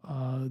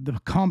the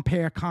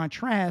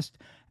compare-contrast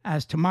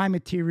as to my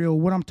material,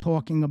 what I'm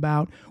talking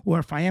about, or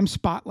if I am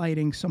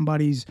spotlighting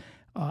somebody's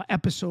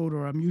episode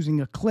or I'm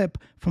using a clip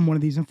from one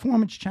of these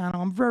informants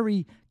channel, I'm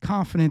very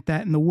confident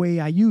that in the way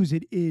I use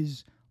it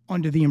is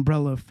under the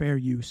umbrella of fair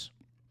use.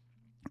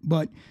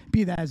 But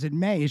be that as it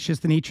may, it's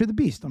just the nature of the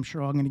beast. I'm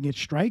sure I'm going to get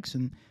strikes,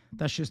 and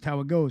that's just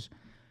how it goes.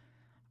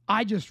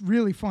 I just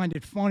really find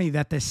it funny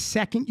that the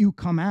second you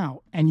come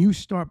out and you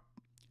start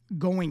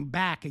going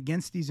back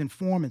against these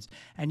informants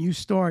and you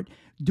start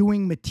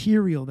doing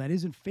material that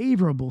isn't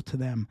favorable to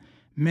them,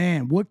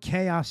 man, what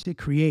chaos it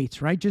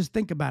creates, right? Just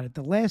think about it.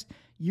 The last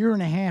year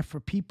and a half for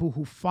people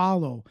who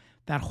follow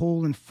that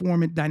whole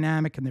informant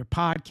dynamic and their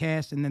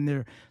podcast and then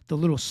the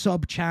little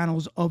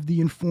sub-channels of the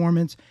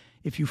informants,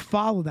 if you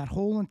follow that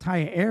whole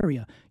entire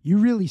area, you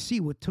really see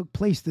what took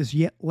place this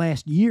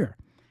last year.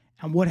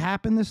 And what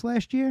happened this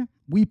last year?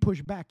 We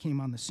Push Back came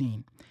on the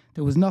scene.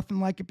 There was nothing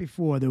like it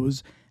before. There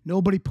was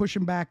nobody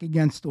pushing back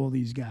against all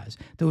these guys.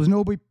 There was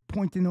nobody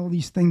pointing all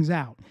these things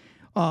out.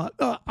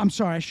 I'm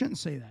sorry, I shouldn't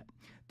say that.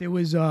 There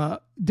was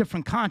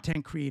different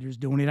content creators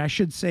doing it. I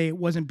should say it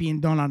wasn't being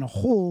done on a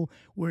whole,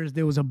 whereas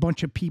there was a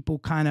bunch of people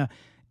kind of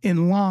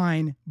in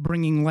line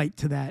bringing light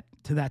to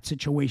that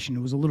situation.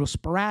 It was a little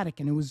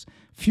sporadic, and it was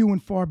few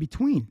and far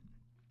between.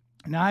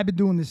 Now, I've been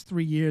doing this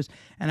 3 years,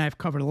 and I've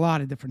covered a lot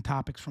of different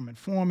topics from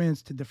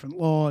informants to different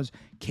laws,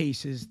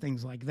 cases,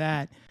 things like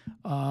that.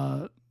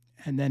 And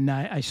then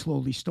I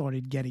slowly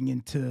started getting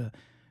into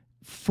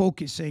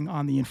focusing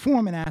on the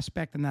informant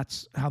aspect, and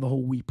that's how the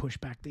whole We Push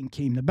Back thing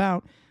came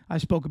about. I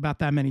spoke about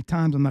that many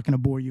times. I'm not going to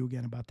bore you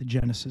again about the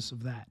genesis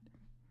of that.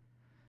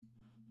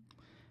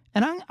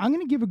 And I'm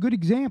going to give a good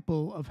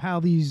example of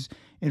how these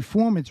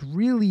informants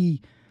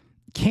really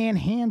can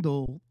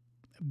handle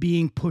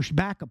being pushed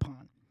back upon.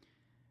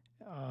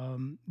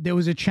 There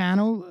was a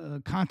channel,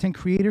 a content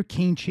creator,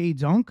 Kane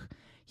Shades Unk.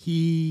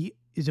 He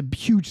is a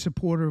huge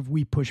supporter of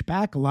We Push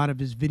Back. A lot of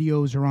his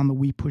videos are on the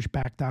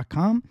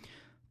wepushback.com.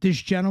 This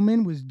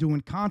gentleman was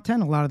doing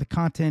content. A lot of the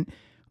content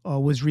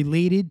was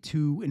related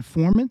to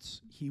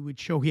informants.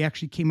 He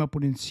actually came up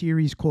with a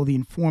series called the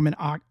Informant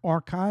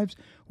Archives,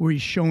 where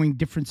he's showing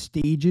different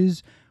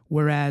stages,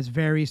 whereas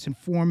various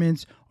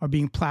informants are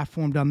being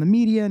platformed on the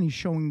media, and he's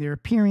showing their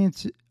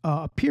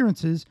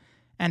appearances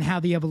and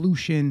how the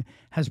evolution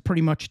has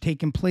pretty much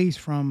taken place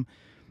from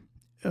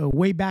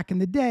way back in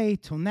the day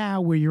till now,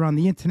 where you're on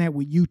the internet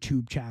with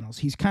YouTube channels.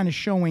 He's kind of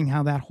showing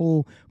how that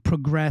whole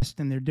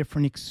progressed and their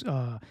different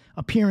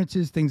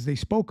appearances, things they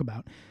spoke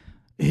about.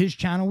 His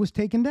channel was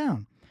taken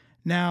down.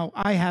 Now,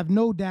 I have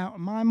no doubt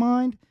in my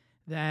mind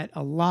that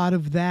a lot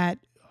of the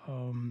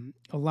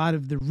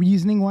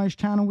reasoning why his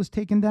channel was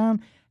taken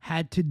down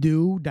had to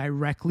do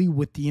directly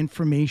with the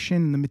information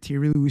and the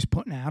material he was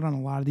putting out on a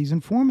lot of these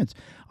informants.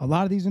 A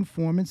lot of these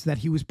informants that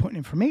he was putting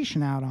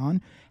information out on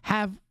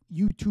have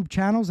YouTube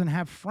channels and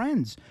have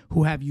friends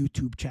who have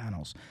YouTube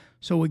channels.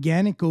 So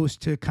again, it goes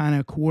to kind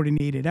of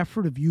coordinated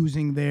effort of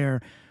using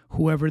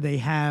whoever they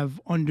have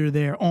under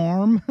their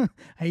arm. I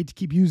hate to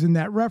keep using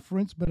that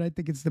reference, but I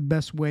think it's the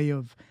best way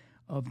of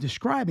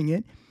describing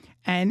it,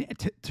 and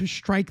to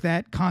strike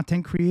that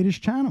content creator's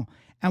channel.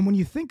 And when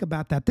you think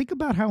about that, think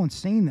about how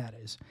insane that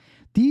is.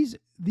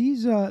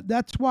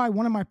 That's why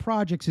one of my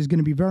projects is going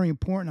to be very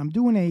important. I'm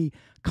doing a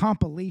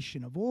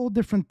compilation of all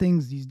different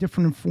things these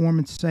different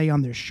informants say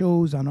on their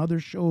shows, on other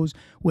shows,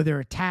 where they're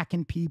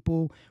attacking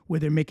people,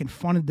 where they're making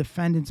fun of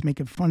defendants,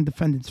 making fun of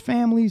defendants'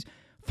 families,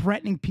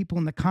 threatening people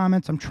in the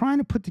comments. I'm trying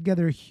to put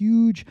together a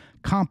huge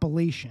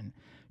compilation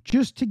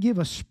just to give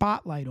a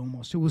spotlight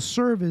almost. It will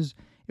serve as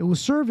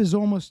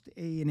almost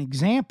an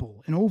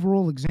example, an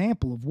overall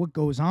example of what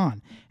goes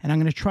on. And I'm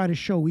going to try to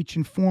show each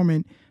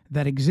informant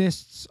that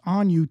exists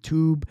on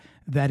YouTube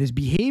that is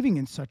behaving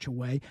in such a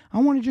way. I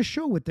want to just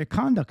show what their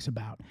conduct's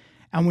about.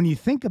 And when you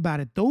think about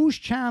it, those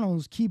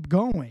channels keep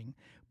going,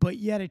 but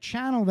yet a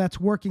channel that's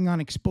working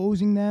on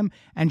exposing them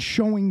and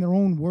showing their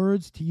own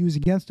words to use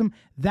against them,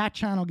 that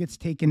channel gets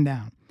taken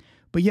down.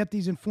 But yet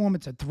these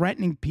informants are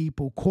threatening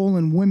people,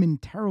 calling women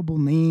terrible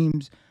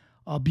names,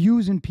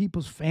 abusing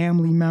people's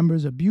family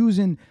members,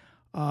 abusing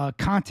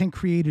content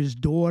creators'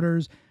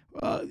 daughters.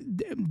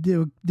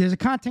 There's a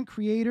content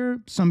creator,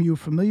 some of you are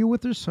familiar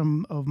with her,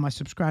 some of my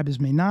subscribers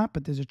may not,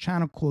 but there's a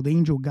channel called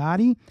Angel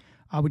Gotti.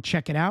 I would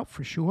check it out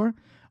for sure.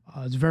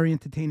 It's a very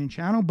entertaining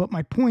channel. But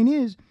my point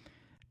is,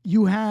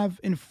 you have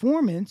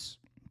informants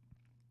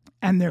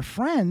and their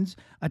friends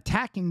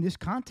attacking this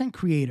content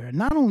creator. And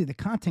not only the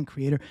content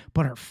creator,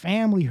 but her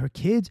family, her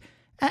kids,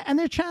 and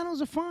their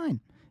channels are fine.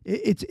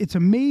 It's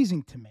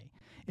amazing to me.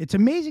 It's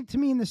amazing to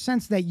me in the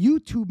sense that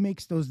YouTube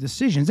makes those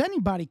decisions.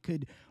 Anybody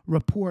could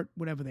report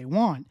whatever they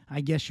want.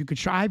 I guess you could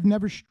try. I've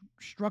never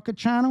struck a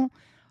channel,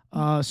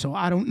 so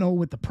I don't know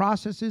what the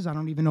process is. I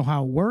don't even know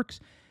how it works.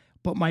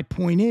 But my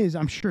point is,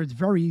 I'm sure it's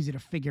very easy to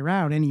figure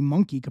out. Any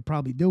monkey could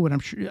probably do it. I'm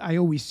sure I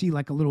always see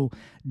like a little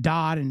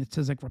dot and it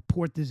says like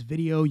report this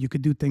video. You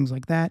could do things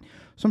like that.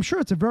 So I'm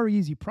sure it's a very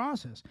easy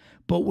process.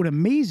 But what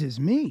amazes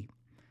me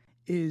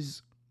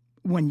is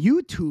when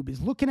YouTube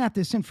is looking at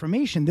this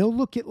information, they'll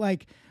look at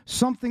like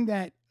something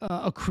that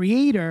a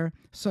creator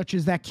such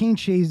as that Kane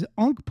Shades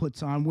Unk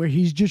puts on, where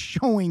he's just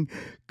showing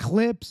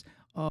clips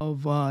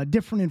of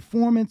different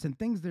informants and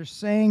things they're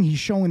saying. He's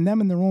showing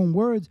them in their own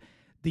words.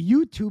 The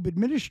YouTube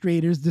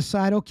administrators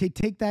decide, okay,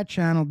 take that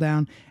channel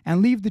down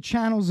and leave the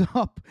channels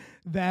up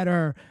that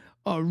are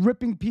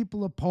ripping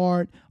people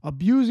apart,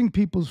 abusing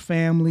people's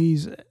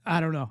families. I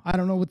don't know. I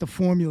don't know what the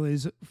formula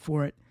is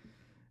for it.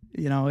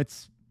 You know,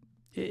 it's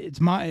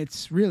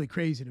really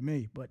crazy to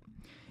me. But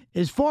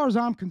as far as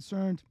I'm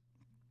concerned,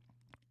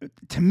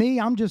 to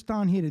me, I'm just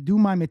on here to do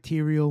my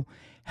material,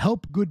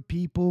 help good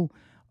people,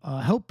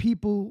 help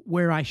people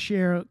where I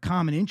share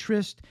common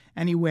interest,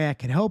 any way I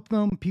can help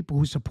them, people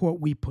who support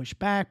We Push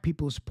Back,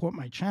 people who support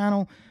my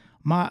channel,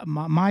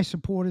 my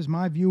supporters,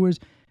 my viewers.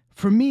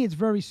 For me, it's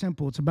very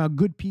simple. It's about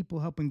good people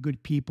helping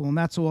good people, and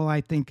that's all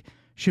I think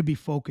should be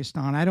focused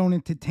on. I don't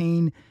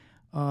entertain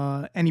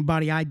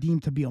anybody I deem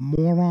to be a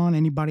moron,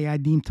 anybody I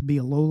deem to be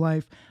a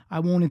lowlife. I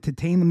won't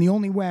entertain them. The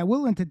only way I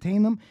will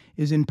entertain them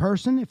is in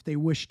person, if they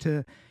wish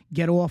to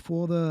get off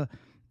all the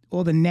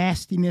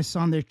nastiness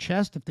on their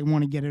chest, if they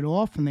want to get it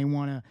off and they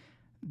want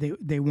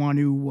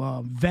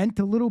to vent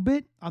a little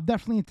bit. I'll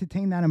definitely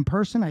entertain that in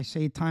person. I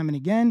say it time and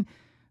again.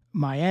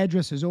 My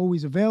address is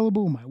always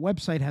available. My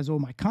website has all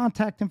my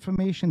contact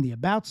information. The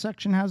About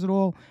section has it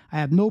all. I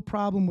have no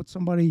problem with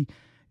somebody,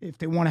 if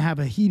they want to have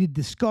a heated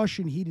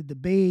discussion, heated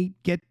debate,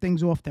 get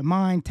things off their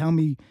mind, tell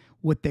me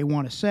what they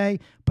want to say.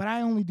 But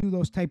I only do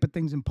those type of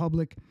things in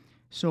public.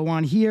 So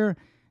on here,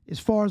 as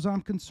far as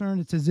I'm concerned,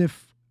 it's as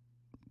if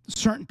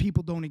certain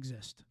people don't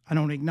exist. I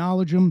don't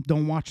acknowledge them,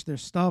 don't watch their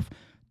stuff,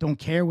 don't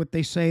care what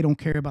they say, don't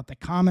care about the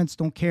comments,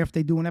 don't care if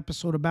they do an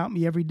episode about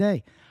me every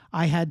day.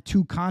 I had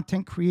 2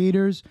 content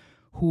creators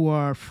who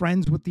are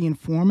friends with the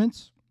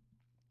informants.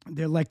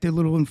 They're like their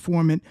little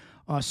informant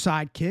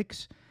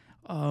sidekicks.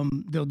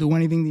 They'll do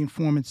anything the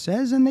informant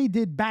says, and they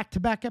did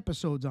back-to-back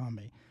episodes on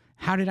me.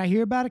 How did I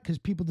hear about it? Because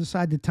people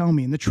decided to tell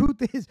me. And the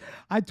truth is,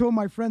 I told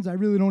my friends I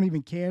really don't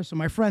even care, so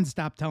my friends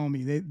stopped telling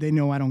me. They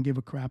know I don't give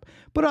a crap.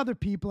 But other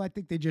people, I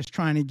think they're just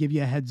trying to give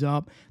you a heads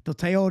up. They'll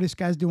tell you, oh, this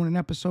guy's doing an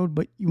episode.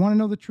 But you want to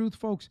know the truth,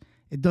 folks?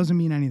 It doesn't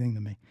mean anything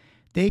to me.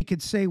 They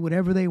could say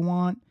whatever they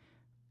want.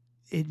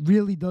 It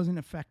really doesn't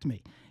affect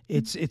me.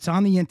 It's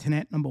on the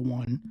internet, number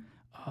one.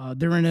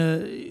 They're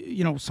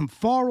in some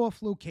far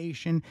off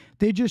location.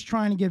 They're just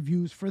trying to get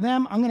views. For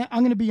them, I'm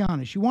gonna be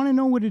honest. You want to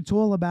know what it's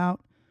all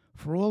about?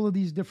 For all of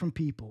these different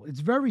people,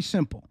 it's very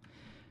simple.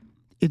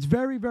 It's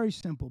very, very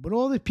simple. But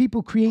all the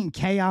people creating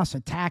chaos,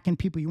 attacking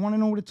people, you want to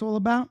know what it's all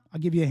about? I'll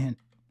give you a hint.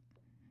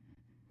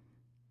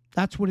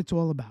 That's what it's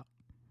all about.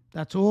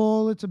 That's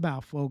all it's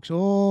about, folks.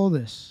 All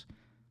this.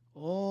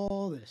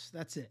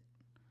 That's it.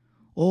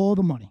 All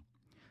the money.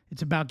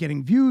 It's about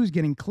getting views,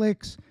 getting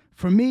clicks.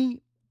 For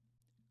me,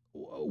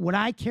 what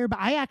I care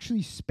about, I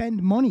actually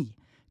spend money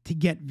to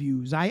get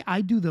views.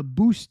 I do the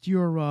Boost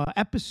Your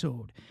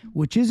episode,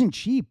 which isn't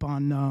cheap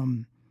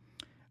on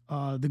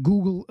the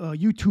Google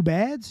YouTube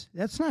ads.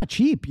 That's not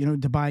cheap,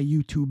 to buy a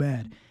YouTube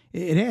ad.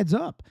 It adds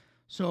up.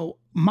 So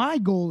my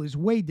goal is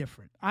way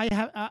different.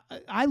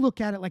 I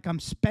look at it like I'm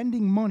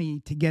spending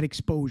money to get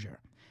exposure.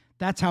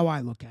 That's how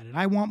I look at it.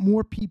 I want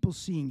more people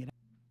seeing it.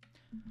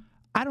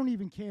 I don't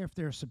even care if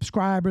they're a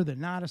subscriber, they're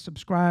not a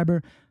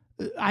subscriber.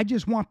 I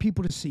just want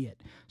people to see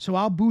it. So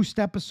I'll boost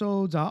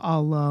episodes.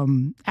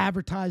 I'll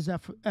advertise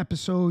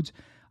episodes.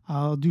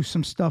 I'll do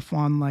some stuff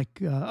on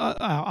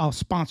I'll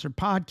sponsor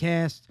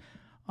podcasts.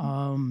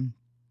 I'll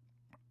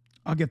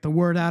get the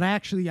word out.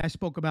 Actually, I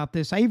spoke about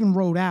this. I even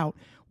wrote out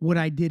what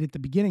I did at the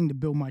beginning to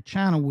build my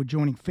channel with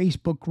joining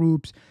Facebook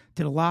groups,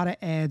 did a lot of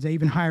ads. I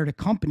even hired a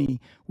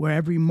company where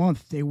every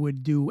month they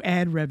would do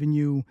ad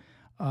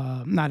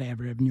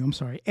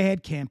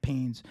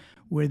campaigns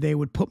where they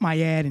would put my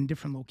ad in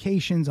different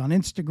locations on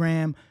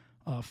Instagram,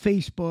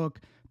 Facebook,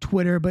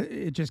 Twitter, but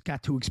it just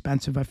got too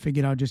expensive. I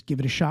figured I'll just give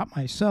it a shot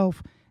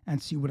myself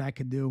and see what I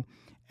could do.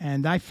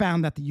 And I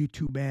found that the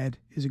YouTube ad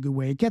is a good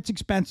way. It gets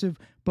expensive,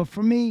 but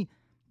for me,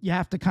 you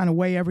have to kind of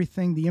weigh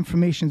everything. The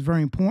information is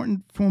very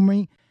important for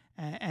me,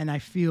 and I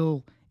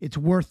feel it's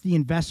worth the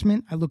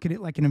investment. I look at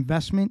it like an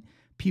investment.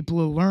 People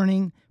are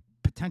learning,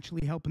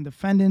 potentially helping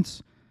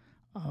defendants.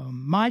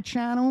 My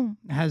channel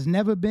has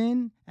never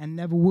been and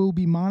never will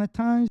be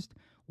monetized.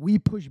 We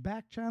Push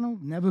Back channel,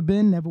 never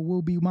been, never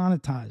will be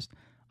monetized.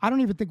 I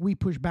don't even think We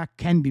Push Back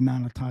can be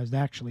monetized,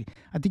 actually.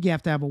 I think you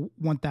have to have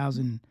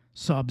 1,000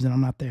 subs, and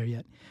I'm not there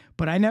yet.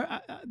 But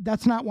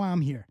that's not why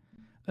I'm here.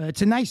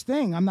 It's a nice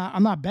thing. I'm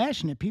not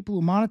bashing it. People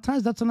who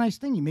monetize, that's a nice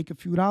thing. You make a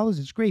few dollars,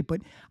 it's great.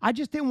 But I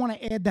just didn't want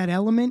to add that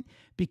element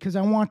because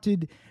I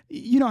wanted,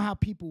 how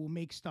people will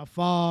make stuff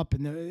up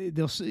and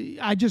they'll see.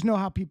 I just know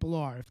how people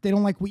are. If they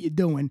don't like what you're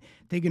doing,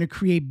 they're going to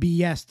create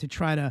BS to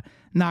try to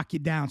knock you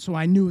down. So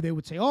I knew they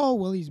would say, oh,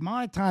 well, he's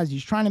monetized.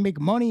 He's trying to make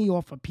money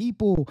off of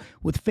people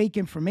with fake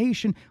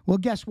information. Well,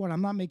 guess what?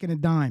 I'm not making a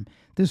dime.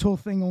 This whole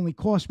thing only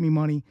cost me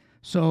money.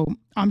 So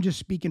I'm just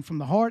speaking from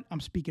the heart. I'm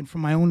speaking from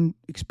my own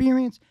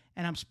experience,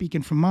 and I'm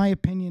speaking from my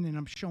opinion, and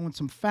I'm showing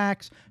some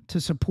facts to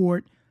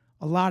support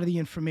a lot of the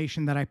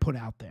information that I put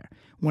out there.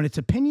 When it's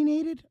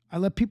opinionated, I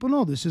let people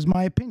know this is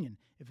my opinion.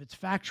 If it's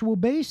factual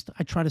based,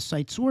 I try to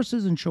cite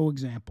sources and show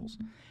examples.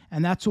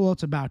 And that's all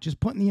it's about, just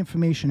putting the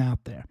information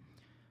out there.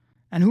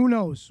 And who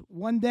knows,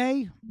 one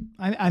day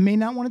I may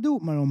not want to do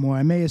it no more.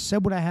 I may have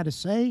said what I had to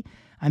say.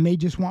 I may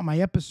just want my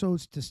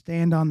episodes to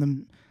stand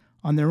on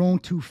their own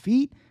 2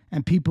 feet,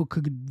 and people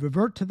could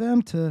revert to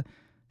them to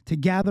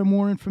gather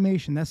more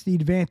information. That's the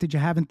advantage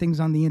of having things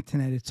on the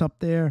internet. It's up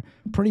there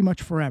pretty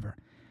much forever.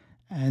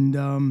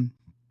 And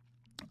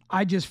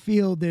I just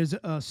feel there's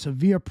a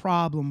severe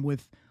problem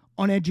with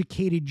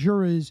uneducated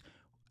jurors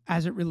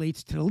as it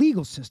relates to the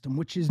legal system,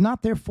 which is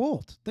not their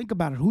fault. Think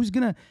about it. Who's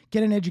going to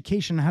get an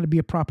education on how to be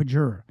a proper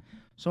juror?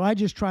 So I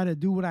just try to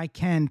do what I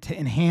can to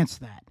enhance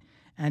that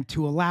and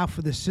to allow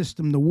for the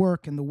system to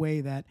work in the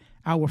way that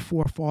our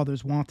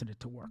forefathers wanted it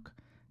to work.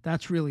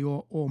 That's really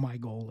all my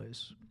goal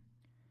is.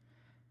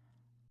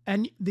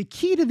 And the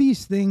key to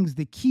these things,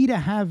 the key to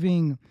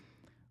having,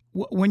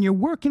 when you're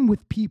working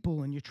with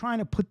people and you're trying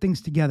to put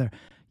things together,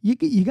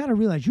 you got to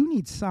realize you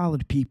need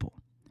solid people.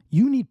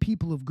 You need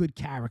people of good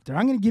character.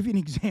 I'm going to give you an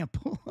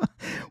example.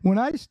 When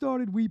I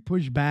started We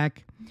Push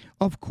Back,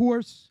 of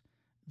course,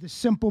 the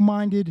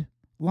simple-minded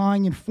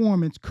lying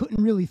informants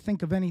couldn't really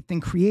think of anything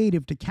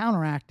creative to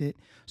counteract it,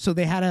 so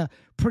they had to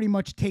pretty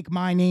much take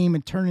my name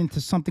and turn it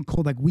into something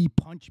called like We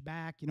Punch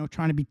Back,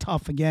 trying to be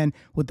tough again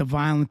with the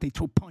violent. They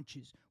throw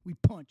punches. We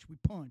punch,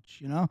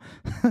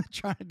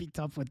 trying to be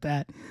tough with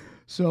that.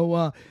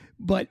 So,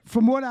 but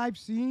from what I've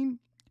seen,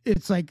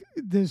 it's like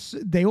this,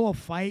 they all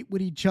fight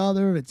with each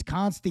other. It's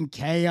constant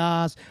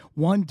chaos.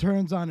 One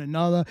turns on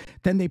another.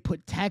 Then they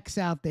put texts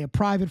out there,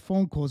 private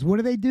phone calls.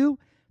 What do?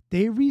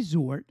 They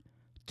resort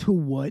to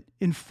what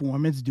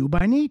informants do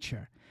by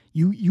nature.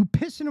 You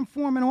piss an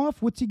informant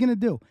off, what's he going to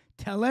do?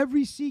 Tell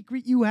every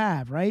secret you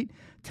have, right?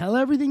 Tell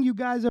everything you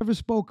guys ever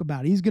spoke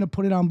about. He's going to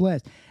put it on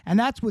blast. And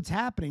that's what's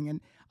happening.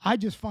 And I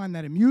just find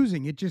that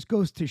amusing. It just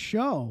goes to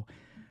show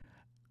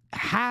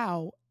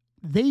how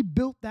they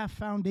built that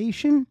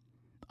foundation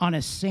on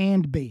a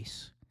sand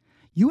base.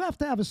 You have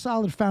to have a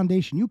solid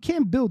foundation. You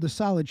can't build a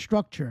solid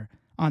structure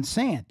on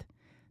sand.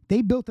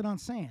 They built it on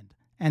sand.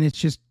 And it's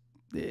just,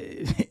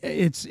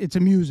 it's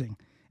amusing.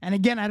 And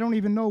again, I don't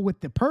even know what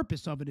the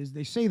purpose of it is.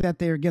 They say that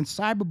they're against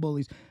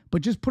cyberbullies,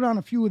 but just put on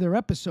a few of their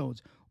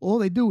episodes. All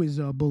they do is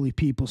bully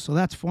people. So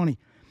that's funny.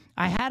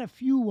 I had a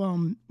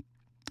few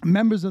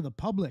members of the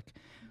public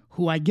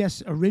who I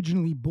guess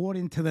originally bought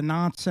into the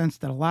nonsense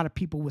that a lot of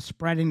people were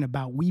spreading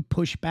about We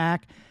Push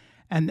Back.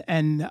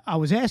 And I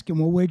was asking,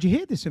 well, where'd you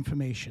hear this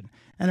information?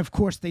 And of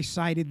course, they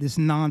cited this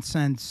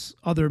nonsense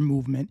other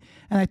movement.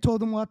 And I told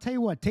them, well, I'll tell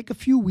you what, take a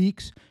few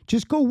weeks,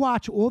 just go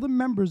watch all the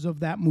members of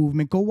that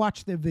movement, go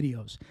watch their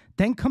videos.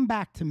 Then come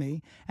back to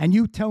me, and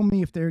you tell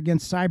me if they're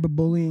against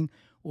cyberbullying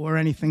or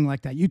anything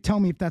like that. You tell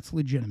me if that's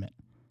legitimate.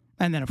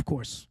 And then, of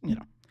course,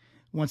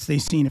 once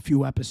they've seen a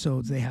few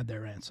episodes, they had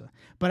their answer.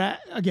 But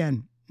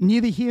again,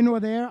 neither here nor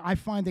there. I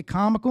find it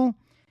comical.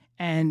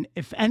 And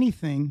if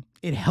anything,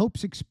 it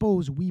helps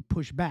expose We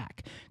Push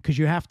Back, because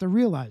you have to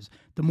realize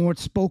the more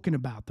it's spoken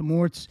about, the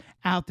more it's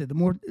out there, the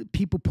more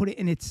people put it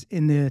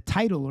in the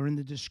title or in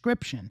the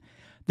description.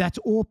 That's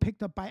all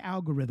picked up by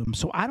algorithms.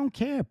 So I don't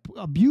care.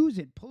 Abuse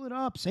it. Pull it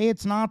up. Say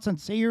it's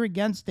nonsense. Say you're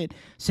against it.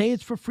 Say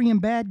it's for free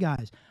and bad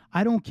guys.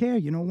 I don't care.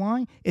 You know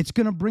why? It's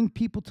going to bring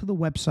people to the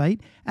website,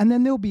 and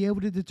then they'll be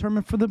able to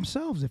determine for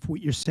themselves if what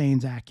you're saying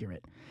is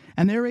accurate.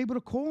 And they're able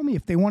to call me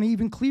if they want an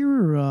even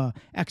clearer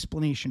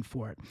explanation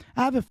for it.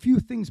 I have a few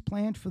things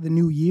planned for the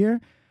new year,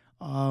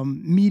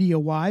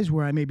 media-wise,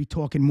 where I may be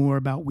talking more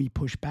about We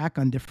Push Back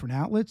on different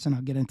outlets, and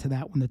I'll get into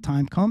that when the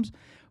time comes.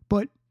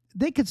 But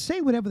they could say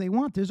whatever they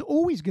want. There's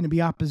always going to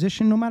be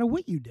opposition no matter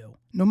what you do.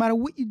 No matter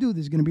what you do,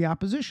 there's going to be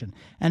opposition.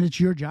 And it's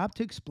your job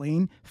to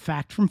explain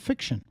fact from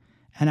fiction.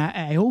 And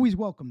I always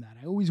welcome that.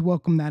 I always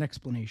welcome that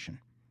explanation.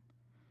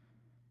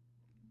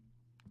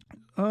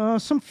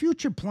 Some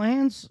future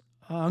plans.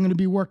 I'm going to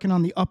be working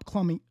on the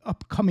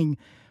upcoming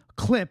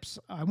clips.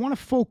 I want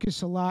to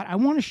focus a lot. I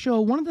want to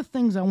show one of the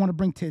things I want to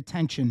bring to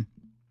attention,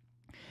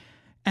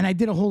 and I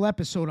did a whole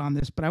episode on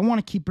this, but I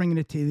want to keep bringing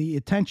it to the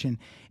attention,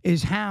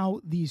 is how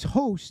these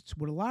hosts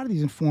with a lot of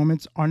these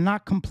informants are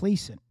not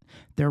complacent.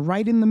 They're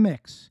right in the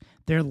mix.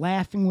 They're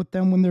laughing with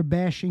them when they're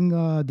bashing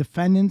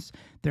defendants.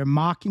 They're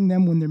mocking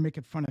them when they're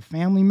making fun of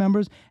family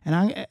members. And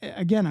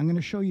I'm going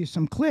to show you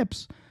some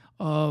clips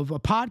of a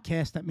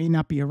podcast that may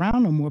not be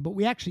around no more, but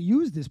we actually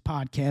use this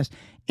podcast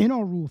in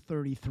our Rule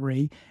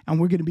 33, and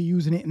we're going to be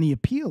using it in the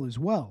appeal as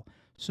well.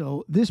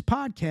 So this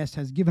podcast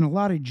has given a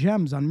lot of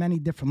gems on many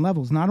different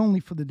levels, not only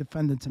for the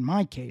defendants in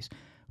my case,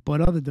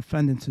 but other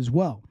defendants as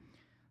well.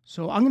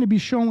 So I'm going to be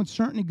showing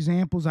certain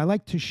examples. I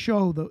like to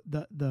show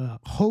the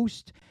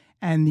host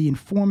and the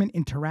informant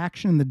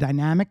interaction and the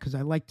dynamic, because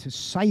I like to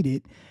cite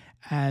it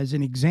as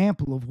an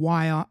example of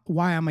why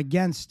I'm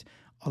against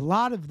a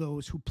lot of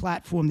those who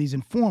platform these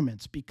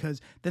informants,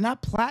 because they're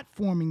not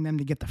platforming them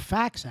to get the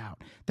facts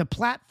out. They're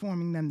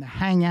platforming them to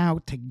hang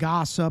out, to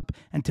gossip,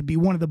 and to be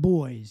one of the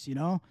boys,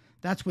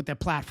 That's what they're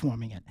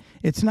platforming it.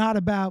 It's not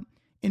about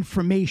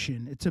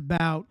information. It's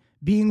about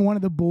being one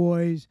of the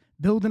boys,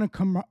 building a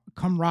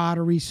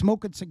camaraderie,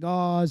 smoking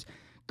cigars,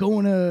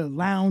 going to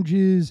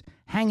lounges,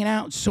 hanging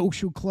out in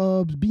social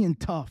clubs, being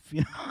tough,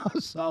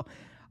 So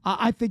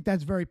I think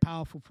that's very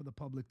powerful for the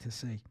public to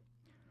see.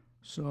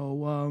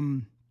 So,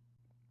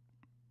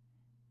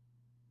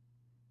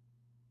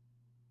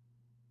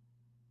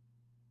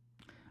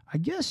 I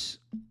guess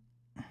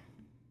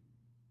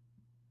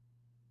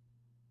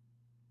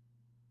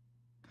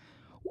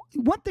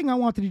one thing I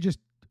wanted to just,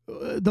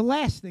 the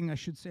last thing I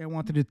should say I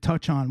wanted to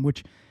touch on,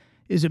 which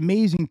is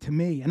amazing to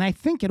me, and I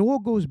think it all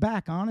goes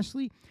back,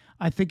 honestly,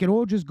 I think it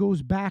all just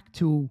goes back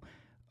to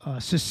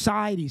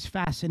society's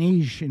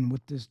fascination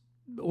with this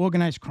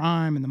organized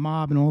crime and the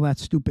mob and all that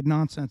stupid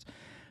nonsense.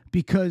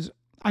 Because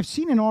I've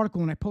seen an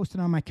article, and I posted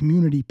on my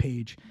community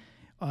page,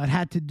 it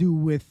had to do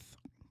with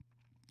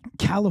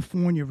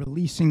California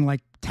releasing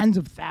like tens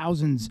of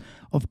thousands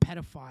of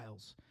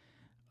pedophiles.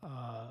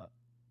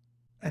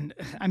 And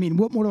I mean,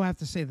 what more do I have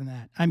to say than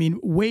that? I mean,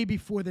 way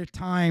before their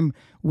time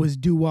was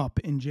due up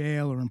in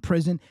jail or in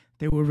prison,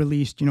 they were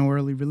released,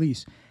 early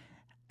release.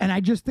 And I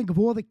just think of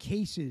all the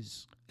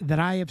cases that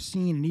I have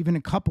seen, and even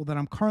a couple that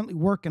I'm currently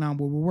working on,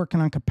 where we're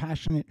working on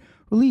compassionate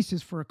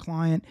releases for a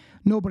client.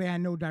 Nobody I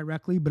know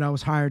directly, but I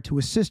was hired to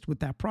assist with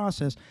that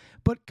process.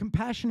 But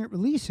compassionate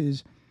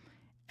releases,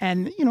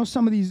 and,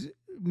 some of these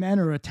men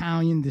are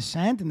Italian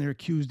descent, and they're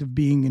accused of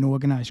being in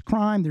organized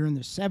crime. They're in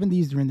their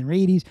 70s, they're in their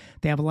 80s.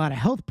 They have a lot of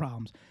health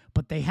problems,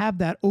 but they have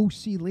that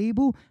OC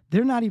label.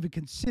 They're not even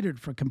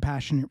considered for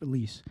compassionate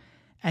release.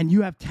 And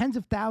you have tens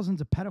of thousands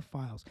of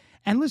pedophiles.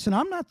 And listen,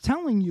 I'm not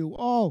telling you,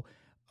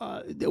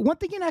 one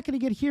thing you're not going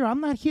to get here,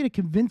 I'm not here to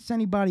convince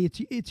anybody.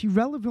 It's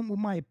irrelevant what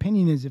my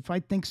opinion is. If I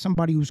think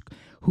somebody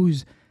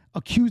who's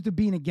accused of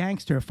being a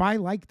gangster, if I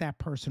like that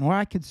person or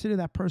I consider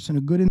that person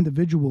a good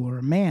individual or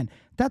a man,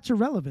 that's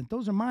irrelevant.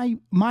 Those are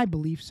my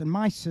beliefs and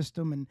my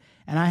system, and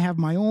I have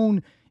my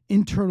own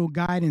internal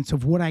guidance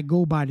of what I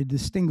go by to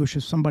distinguish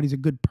if somebody's a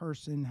good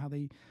person, how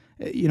they,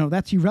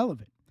 that's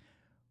irrelevant.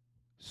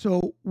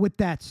 So with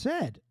that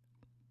said,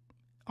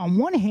 on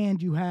one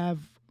hand, you have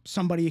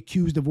somebody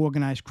accused of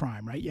organized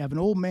crime, right? You have an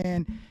old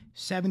man,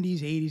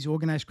 70s, 80s,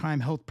 organized crime,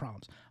 health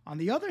problems. On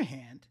the other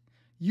hand,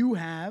 you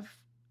have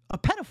a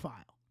pedophile.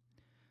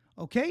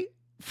 Okay?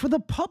 For the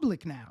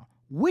public now,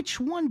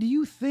 which one do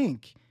you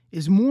think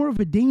is more of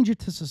a danger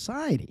to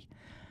society?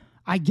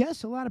 I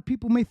guess a lot of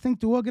people may think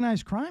the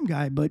organized crime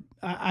guy, but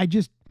I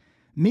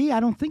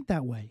don't think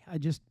that way. I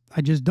just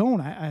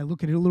don't. I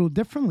look at it a little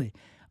differently.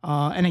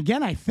 And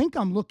again, I think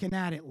I'm looking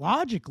at it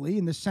logically,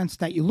 in the sense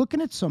that you're looking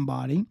at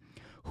somebody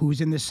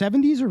who's in the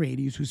 70s or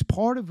 80s, who's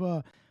part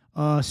of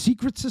a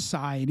secret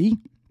society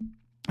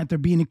that they're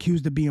being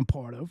accused of being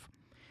part of.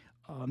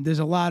 There's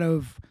a lot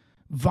of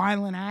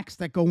violent acts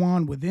that go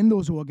on within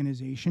those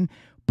organizations.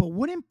 But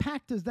what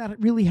impact does that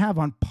really have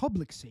on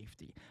public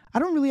safety? I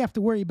don't really have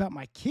to worry about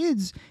my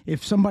kids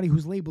if somebody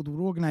who's labeled with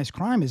organized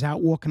crime is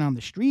out walking on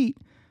the street.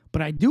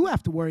 But I do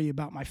have to worry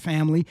about my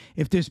family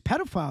if there's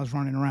pedophiles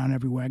running around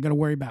everywhere. I got to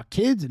worry about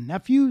kids and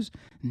nephews,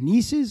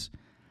 nieces,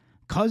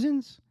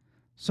 cousins.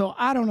 So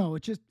I don't know.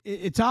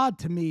 It's odd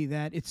to me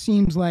that it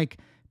seems like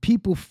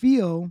people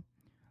feel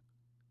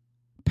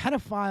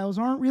pedophiles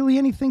aren't really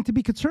anything to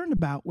be concerned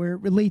about where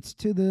it relates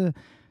to the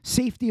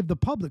safety of the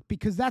public,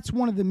 because that's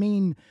one of the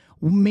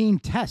main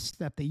tests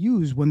that they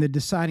use when they're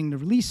deciding to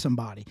release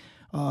somebody.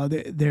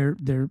 Their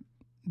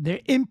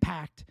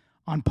impact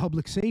on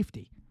public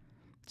safety.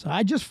 So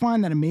I just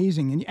find that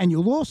amazing. And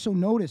you'll also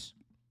notice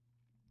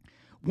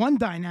one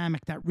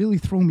dynamic that really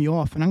threw me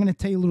off, and I'm going to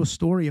tell you a little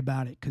story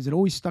about it because it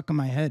always stuck in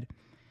my head.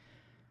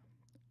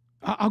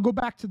 I'll go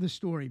back to the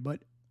story, but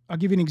I'll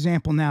give you an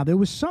example now. There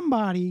was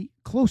somebody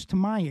close to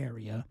my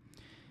area.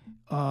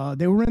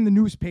 They were in the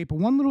newspaper,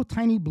 one little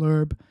tiny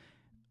blurb.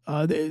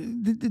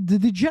 The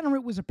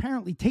degenerate was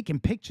apparently taking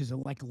pictures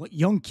of like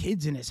young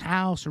kids in his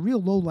house, a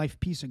real low-life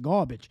piece of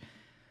garbage.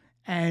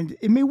 And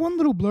it made one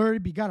little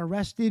blurb. He got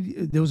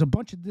arrested. There was a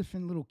bunch of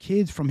different little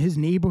kids from his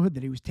neighborhood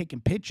that he was taking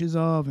pictures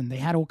of, and they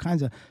had all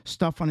kinds of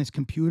stuff on his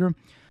computer.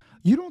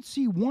 You don't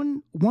see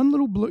one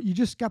little blurb. You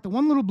just got the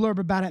one little blurb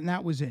about it, and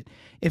that was it.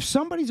 If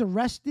somebody's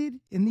arrested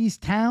in these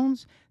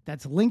towns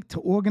that's linked to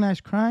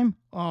organized crime,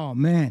 oh,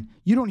 man,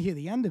 you don't hear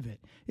the end of it.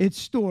 It's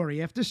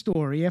story after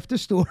story after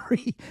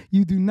story.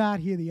 You do not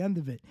hear the end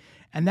of it.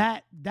 And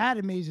that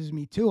amazes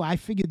me, too. I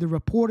figured the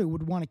reporter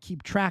would want to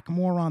keep track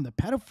more on the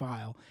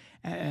pedophile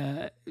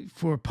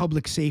for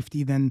public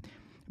safety than...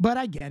 But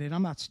I get it.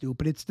 I'm not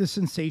stupid. It's the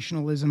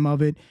sensationalism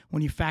of it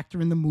when you factor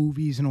in the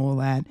movies and all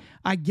that.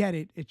 I get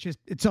it.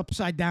 It's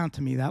upside down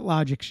to me. That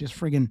logic's just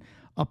friggin'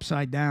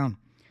 upside down.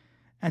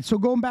 And so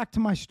going back to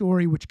my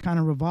story, which kind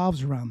of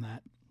revolves around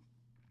that,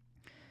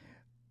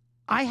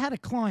 I had a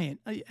client.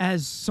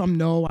 As some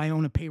know, I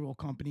own a payroll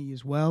company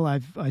as well.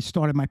 I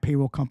started my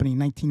payroll company in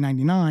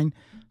 1999,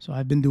 so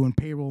I've been doing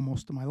payroll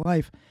most of my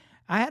life.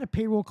 I had a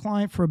payroll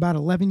client for about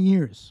 11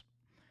 years.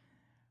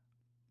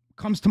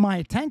 Comes to my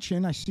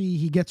attention, I see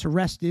he gets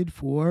arrested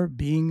for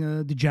being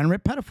a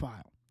degenerate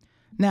pedophile.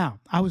 Now,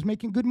 I was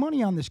making good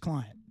money on this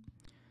client.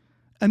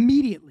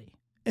 Immediately,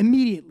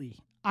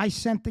 I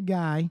sent the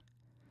guy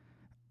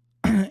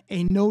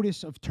a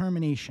notice of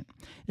termination,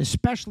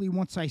 especially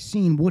once I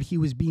seen what he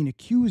was being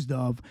accused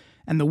of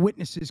and the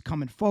witnesses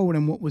coming forward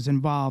and what was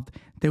involved.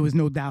 There was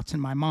no doubts in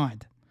my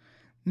mind.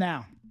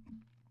 Now,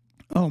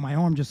 oh, my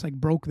arm just like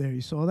broke there.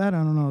 You saw that? I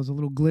don't know. It was a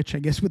little glitch, I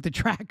guess, with the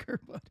tracker.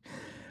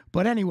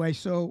 But anyway,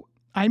 so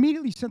I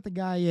immediately sent the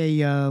guy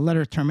a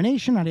letter of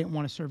termination. I didn't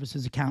want to service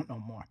his account no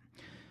more.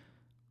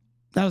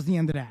 That was the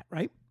end of that,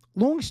 right?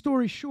 Long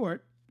story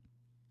short,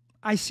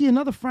 I see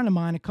another friend of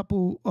mine,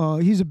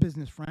 he's a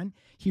business friend.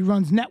 He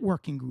runs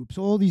networking groups,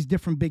 all these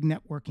different big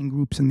networking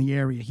groups in the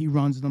area. He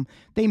runs them.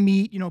 They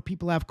meet,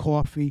 people have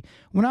coffee.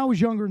 When I was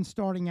younger and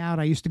starting out,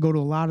 I used to go to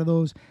a lot of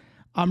those.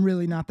 I'm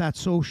really not that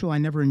social. I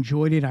never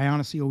enjoyed it. I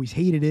honestly always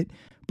hated it.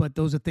 But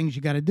those are things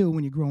you got to do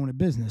when you're growing a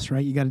business,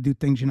 right? You got to do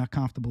things you're not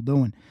comfortable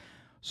doing.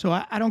 So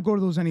I don't go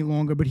to those any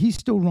longer, but he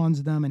still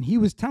runs them. And he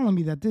was telling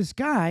me that this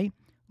guy,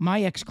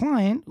 my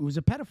ex-client, who was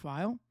a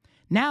pedophile,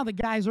 now the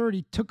guy's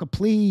already took a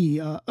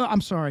plea.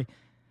 I'm sorry.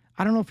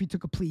 I don't know if he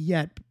took a plea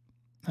yet.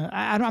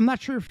 I'm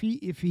not sure if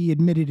he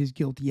admitted his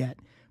guilt yet,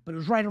 but it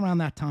was right around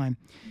that time.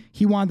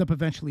 He wound up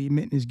eventually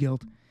admitting his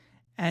guilt.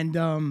 And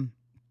when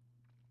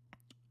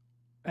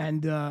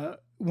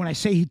I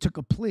say he took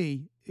a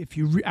plea,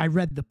 I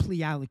read the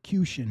plea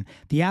allocution.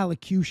 The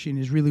allocution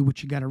is really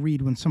what you got to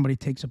read when somebody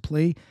takes a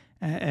plea,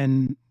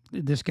 and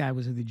this guy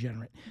was a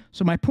degenerate.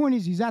 So my point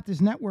is, he's at this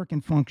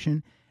networking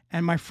function,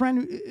 and my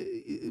friend,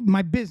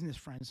 my business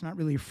friend, it's not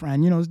really a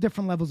friend, there's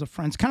different levels of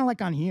friends, kind of like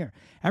on here.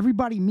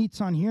 Everybody meets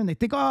on here, and they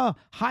think, oh,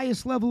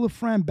 highest level of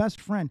friend, best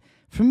friend.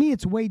 For me,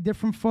 it's way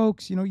different,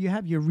 folks. You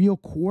have your real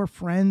core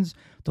friends.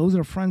 Those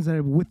are friends that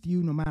are with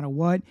you no matter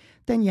what.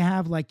 Then you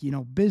have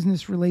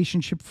business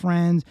relationship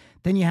friends.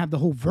 Then you have the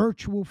whole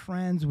virtual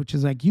friends, which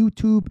is like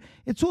YouTube.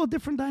 It's all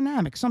different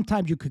dynamics.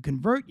 Sometimes you could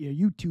convert your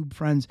YouTube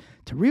friends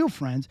to real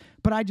friends,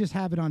 but I just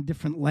have it on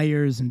different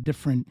layers and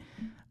different,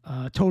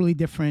 totally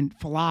different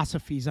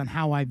philosophies on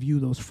how I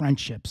view those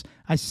friendships.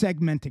 I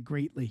segment it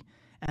greatly,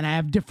 and I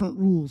have different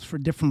rules for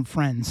different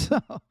friends.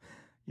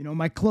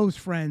 My close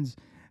friends,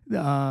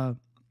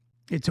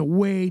 it's a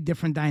way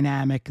different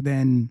dynamic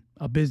than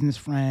a business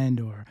friend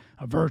or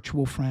a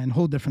virtual friend,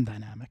 whole different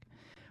dynamic.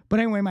 But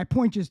anyway, my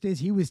point just is,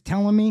 he was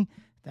telling me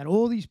that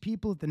all these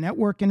people at the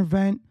networking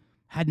event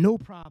had no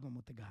problem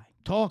with the guy,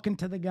 talking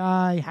to the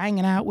guy,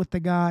 hanging out with the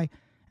guy.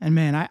 And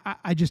man,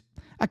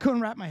 I couldn't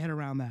wrap my head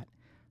around that.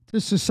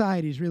 This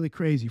society is really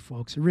crazy,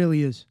 folks. It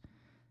really is.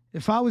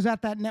 If I was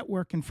at that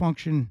networking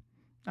function,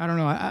 I don't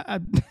know.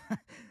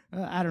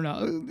 I don't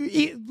know.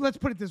 Let's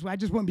put it this way. I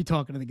just wouldn't be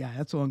talking to the guy.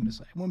 That's all I'm going to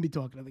say. I wouldn't be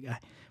talking to the guy.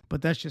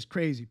 But that's just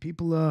crazy.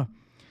 People,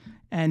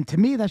 and to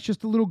me, that's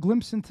just a little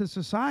glimpse into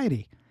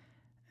society.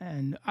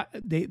 And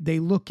they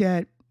look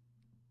at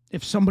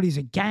if somebody's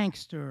a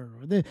gangster,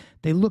 or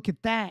they look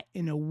at that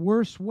in a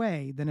worse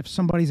way than if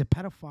somebody's a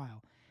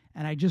pedophile.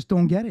 And I just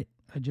don't get it.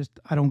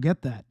 I don't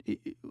get that.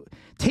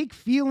 Take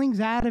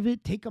feelings out of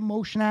it. Take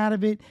emotion out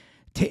of it.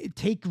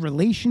 Take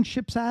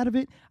relationships out of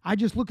it. I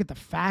just look at the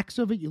facts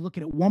of it. You look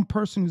at it, one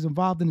person who's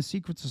involved in a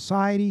secret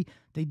society.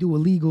 They do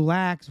illegal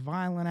acts,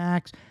 violent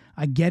acts.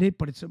 I get it,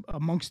 but it's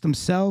amongst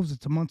themselves.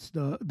 It's amongst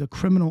the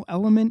criminal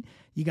element.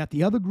 You got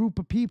the other group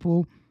of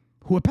people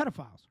who are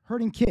pedophiles,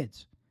 hurting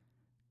kids.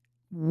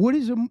 What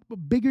is a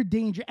bigger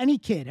danger? Any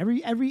kid,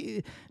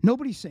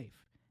 nobody's safe.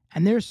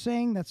 And they're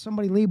saying that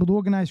somebody labeled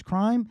organized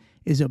crime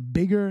is a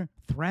bigger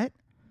threat.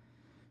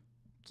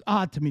 It's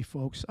odd to me,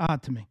 folks.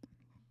 Odd to me.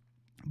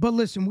 But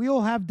listen, we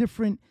all have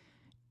different.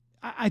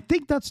 I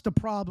think that's the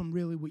problem,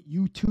 really, with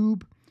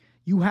YouTube.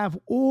 You have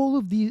all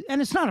of these, and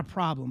it's not a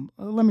problem.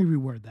 Let me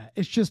reword that.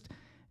 It's just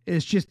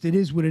it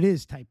is what it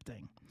is type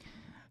thing.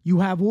 You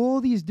have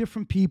all these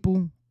different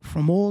people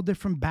from all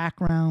different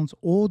backgrounds,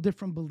 all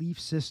different belief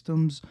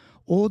systems,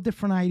 all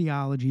different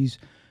ideologies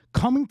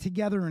coming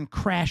together and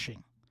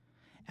crashing.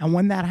 And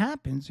when that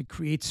happens, it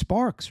creates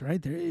sparks,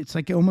 right? It's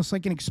like almost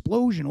like an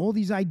explosion. All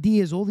these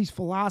ideas, all these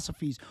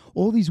philosophies,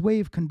 all these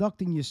ways of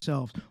conducting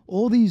yourselves,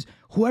 all these,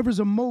 whoever's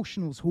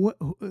emotional,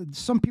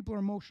 some people are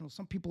emotional,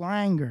 some people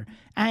are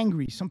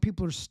angry, some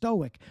people are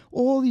stoic.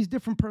 All these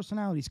different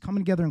personalities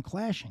coming together and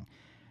clashing.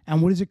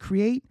 And what does it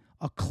create?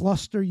 A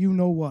cluster, you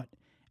know what.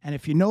 And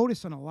if you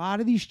notice on a lot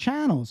of these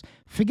channels,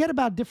 forget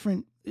about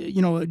different,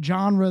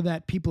 genre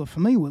that people are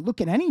familiar with.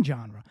 Look at any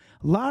genre.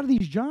 A lot of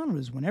these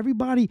genres, when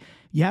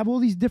you have all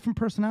these different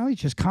personalities,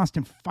 just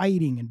constant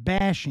fighting and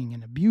bashing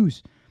and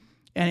abuse.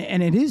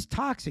 And it is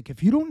toxic.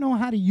 If you don't know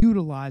how to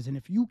utilize, and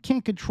if you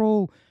can't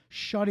control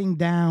shutting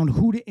down,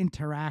 who to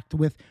interact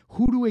with,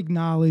 who to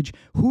acknowledge,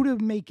 who to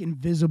make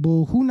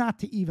invisible, who not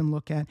to even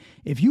look at,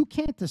 if you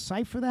can't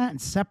decipher that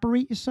and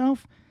separate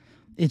yourself,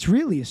 it's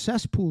really a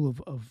cesspool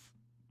of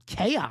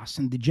chaos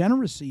and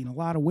degeneracy in a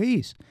lot of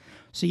ways.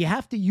 So you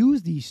have to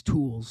use these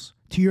tools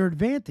to your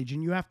advantage,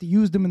 and you have to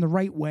use them in the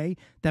right way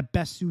that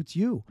best suits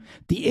you.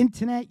 The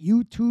internet,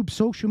 YouTube,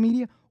 social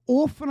media,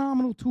 all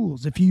phenomenal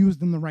tools if you use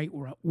them the right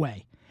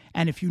way.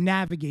 And if you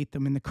navigate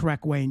them in the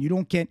correct way and you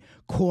don't get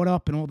caught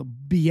up in all the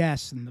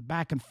BS and the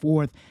back and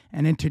forth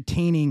and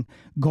entertaining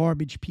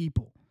garbage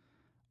people.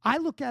 I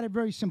look at it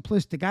very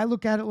simplistic. I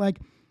look at it like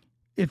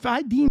If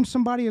I deem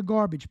somebody a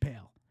garbage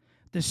pail,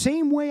 the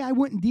same way I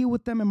wouldn't deal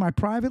with them in my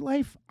private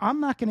life, I'm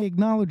not going to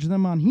acknowledge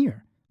them on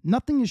here.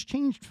 Nothing has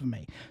changed for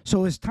me.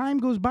 So as time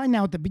goes by,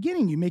 now at the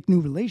beginning, you make new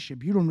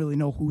relationship. You don't really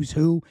know who's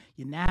who.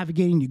 You're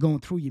navigating, you're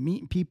going through, you're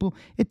meeting people.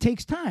 It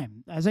takes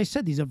time. As I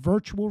said, these are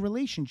virtual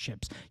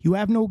relationships. You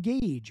have no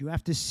gauge. You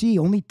have to see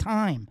only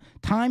time.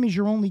 Time is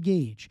your only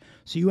gauge.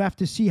 So you have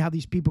to see how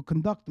these people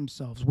conduct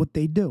themselves, what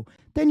they do.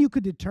 Then you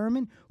could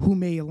determine who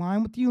may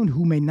align with you and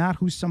who may not,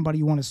 who's somebody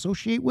you want to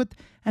associate with,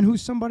 and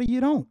who's somebody you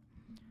don't.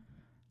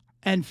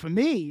 And for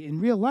me, in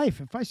real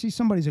life, if I see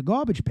somebody's a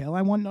garbage pail,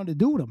 I want nothing to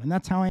do with them. And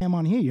that's how I am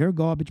on here. You're a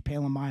garbage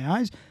pail in my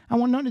eyes. I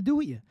want nothing to do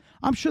with you.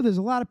 I'm sure there's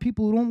a lot of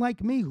people who don't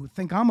like me, who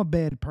think I'm a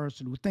bad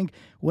person, who think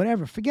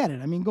whatever. Forget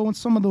it. I mean, go in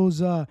some of those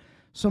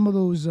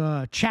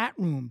chat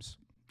rooms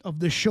of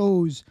the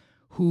shows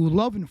who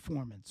love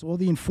informants, or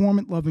the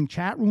informant-loving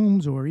chat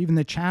rooms, or even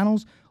the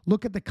channels.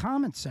 Look at the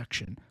comment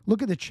section.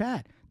 Look at the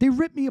chat. They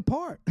rip me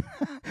apart.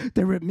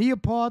 They rip me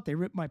apart. They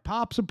rip my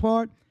pops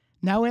apart.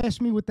 Now ask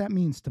me what that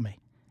means to me.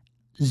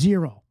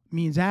 Zero.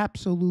 Means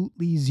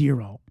absolutely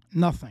zero.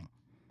 Nothing.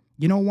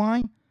 You know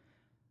why?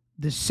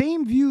 The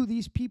same view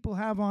these people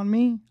have on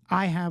me,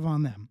 I have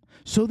on them.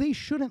 So they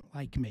shouldn't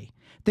like me.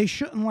 They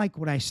shouldn't like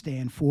what I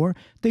stand for.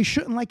 They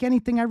shouldn't like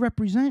anything I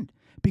represent,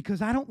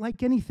 because I don't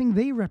like anything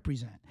they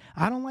represent.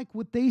 I don't like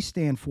what they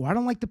stand for. I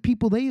don't like the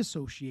people they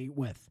associate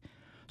with.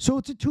 So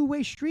it's a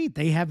two-way street.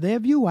 They have their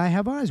view. I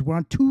have ours. We're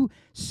on two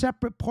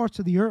separate parts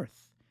of the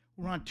earth.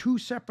 We're on two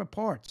separate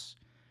parts.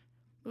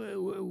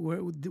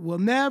 We'll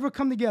never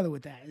come together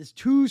with that. It's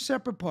two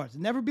separate parts.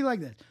 It'll never be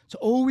like this. It's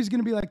always going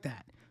to be like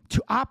that.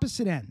 Two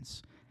opposite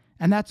ends.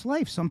 And that's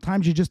life.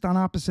 Sometimes you're just on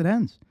opposite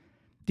ends.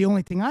 The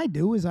only thing I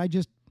do is I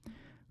just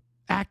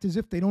act as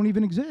if they don't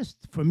even exist.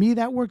 For me,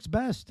 that works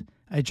best.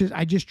 I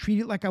just treat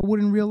it like I would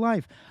in real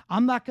life.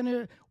 I'm not going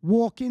to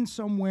walk in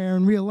somewhere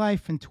in real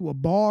life into a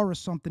bar or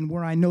something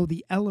where I know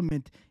the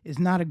element is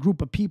not a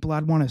group of people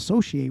I'd want to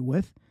associate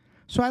with.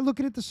 So I look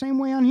at it the same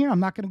way on here. I'm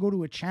not going to go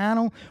to a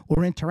channel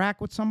or interact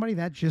with somebody.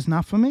 That's just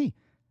not for me.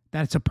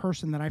 That's a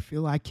person that I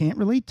feel I can't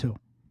relate to.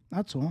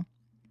 That's all.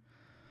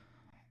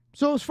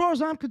 So as far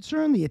as I'm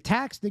concerned, the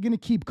attacks, they're going to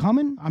keep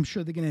coming. I'm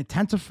sure they're going to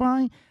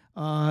intensify,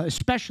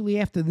 especially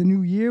after the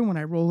new year when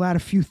I roll out a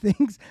few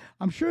things.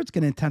 I'm sure it's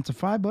going to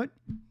intensify, but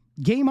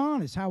game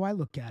on is how I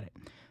look at it.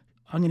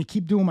 I'm going to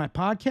keep doing my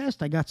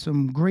podcast. I got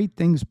some great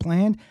things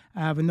planned.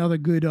 I have another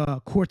good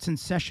Courts in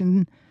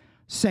Session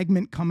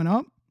segment coming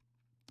up.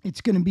 It's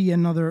going to be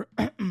another,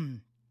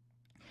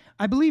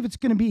 I believe it's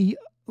going to be,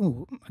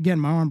 oh, again,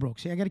 my arm broke.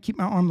 See, I got to keep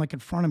my arm like in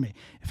front of me.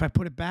 If I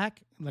put it back,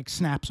 it like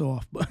snaps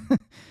off.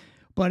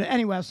 But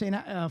anyway, I was saying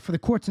for the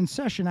Courts in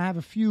Session, I have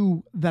a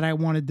few that I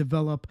want to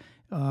develop.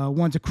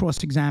 One's a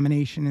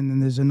cross-examination, and then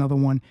there's another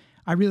one.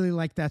 I really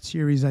like that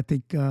series. I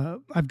think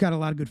I've got a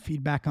lot of good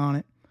feedback on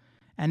it.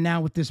 And now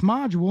with this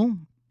module,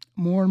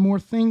 more and more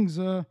things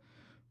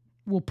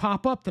will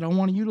pop up that I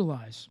want to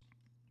utilize.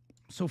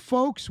 So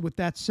folks, with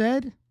that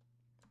said,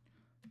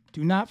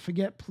 do not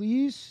forget,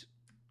 please.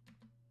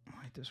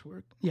 Might this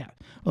work? Yeah.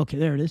 Okay,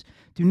 there it is.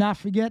 Do not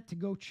forget to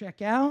go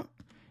check out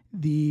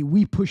the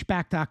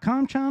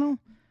WePushBack.com channel.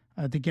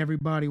 I think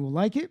everybody will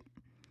like it.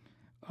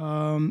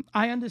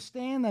 I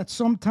understand that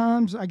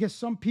sometimes, I guess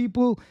some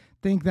people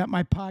think that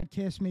my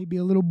podcast may be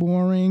a little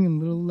boring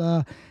and a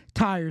little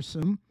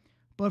tiresome.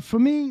 But for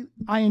me,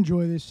 I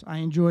enjoy this. I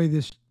enjoy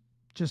this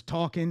just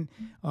talking,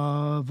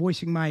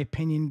 voicing my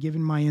opinion,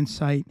 giving my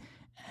insight.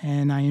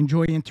 And I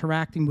enjoy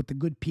interacting with the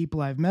good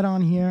people I've met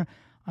on here.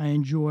 I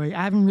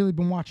haven't really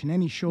been watching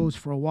any shows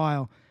for a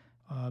while,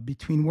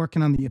 between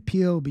working on the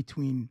appeal,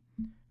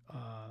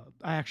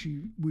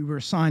 we were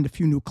assigned a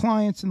few new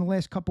clients in the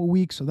last couple of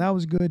weeks, so that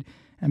was good.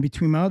 And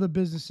between my other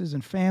businesses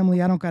and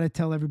family, I don't got to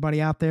tell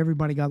everybody out there,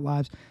 everybody got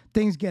lives.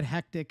 Things get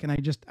hectic, and I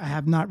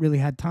have not really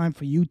had time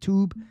for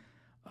YouTube.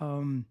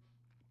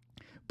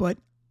 But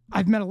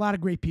I've met a lot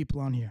of great people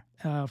on here.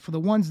 For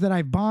the ones that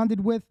I've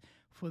bonded with,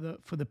 for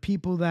the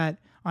people that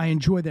I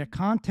enjoy their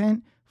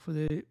content, for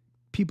the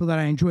people that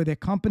I enjoy their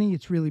company,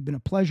 it's really been a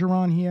pleasure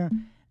on here.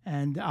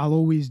 And I'll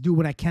always do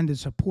what I can to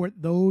support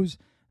those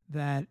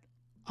that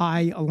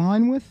I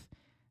align with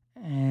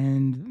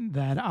and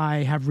that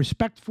I have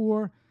respect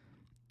for.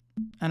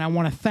 And I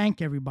want to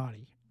thank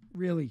everybody,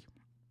 really.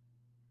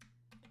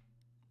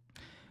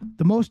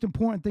 The most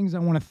important things, I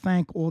want to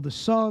thank all the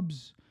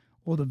subs,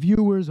 all the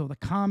viewers, all the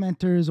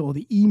commenters, all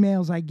the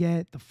emails I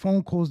get, the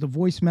phone calls, the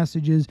voice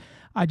messages.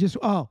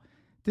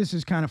 This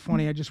is kind of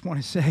funny. I just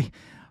want to say,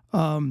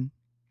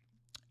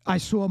 I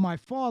saw my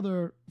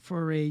father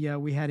for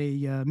we had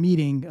a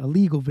meeting, a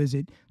legal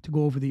visit to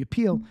go over the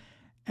appeal.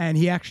 And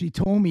he actually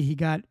told me he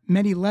got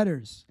many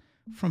letters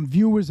from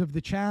viewers of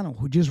the channel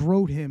who just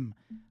wrote him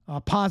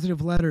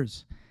positive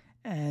letters.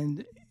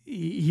 And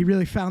he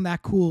really found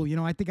that cool. You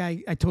know, I think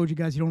I told you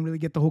guys, you don't really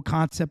get the whole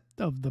concept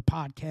of the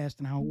podcast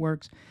and how it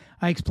works.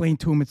 I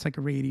explained to him it's like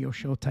a radio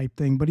show type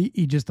thing, but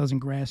he just doesn't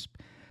grasp.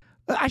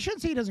 I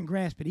shouldn't say he doesn't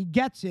grasp it. He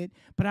gets it,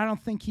 but I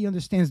don't think he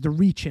understands the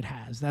reach it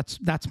has.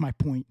 That's my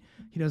point.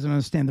 He doesn't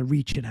understand the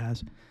reach it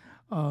has.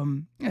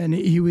 And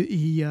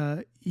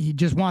he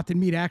just wanted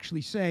me to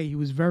actually say he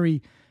was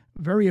very,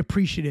 very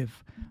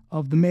appreciative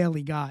of the mail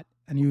he got,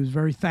 and he was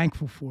very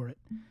thankful for it.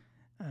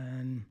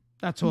 And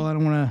that's all. I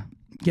don't want to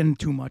get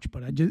into too much,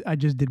 but I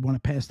just did want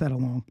to pass that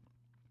along.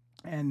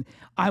 And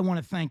I want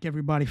to thank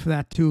everybody for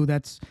that too.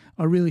 That's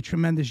a really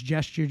tremendous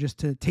gesture, just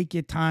to take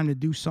your time to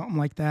do something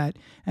like that,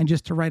 and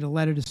just to write a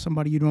letter to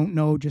somebody you don't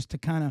know, just to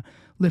kind of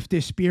lift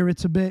their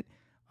spirits a bit.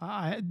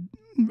 I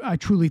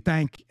truly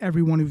thank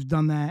everyone who's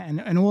done that,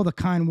 and all the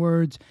kind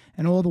words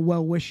and all the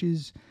well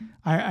wishes.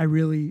 I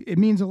really, it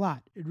means a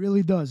lot. It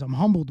really does. I'm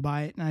humbled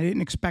by it, and I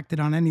didn't expect it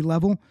on any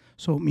level,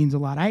 so it means a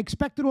lot. I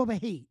expected all the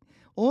hate.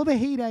 All the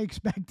hate I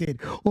expected,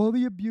 all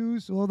the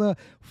abuse, all the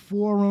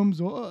forums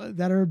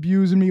that are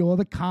abusing me, all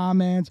the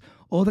comments,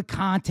 all the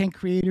content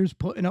creators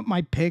putting up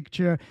my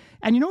picture.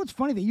 And you know what's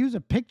funny? They use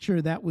a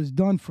picture that was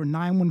done for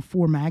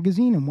 914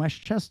 magazine in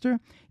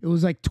Westchester. It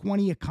was like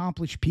 20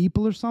 accomplished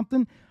people or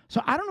something.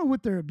 So I don't know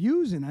what they're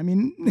abusing. I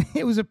mean,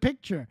 it was a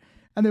picture.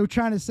 And they were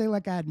trying to say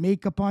like I had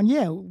makeup on.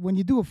 Yeah, when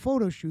you do a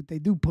photo shoot, they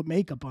do put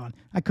makeup on.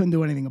 I couldn't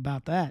do anything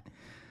about that.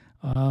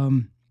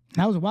 That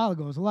was a while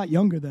ago. I was a lot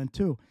younger then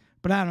too.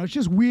 But I don't know, it's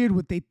just weird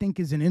what they think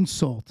is an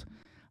insult.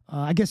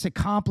 I guess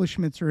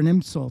accomplishments are an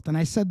insult. And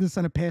I said this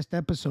on a past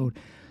episode.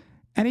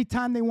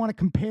 Anytime they want to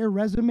compare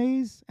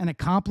resumes and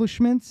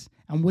accomplishments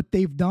and what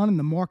they've done and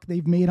the mark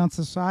they've made on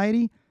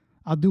society,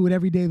 I'll do it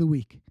every day of the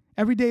week.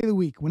 Every day of the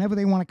week, whenever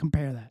they want to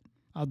compare that,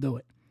 I'll do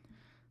it.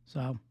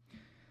 So,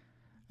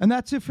 and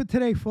that's it for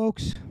today,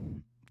 folks.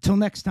 Till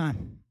next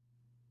time.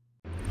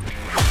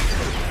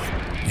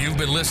 You've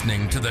been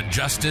listening to the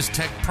Justice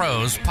Tech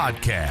Pros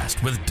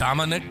podcast with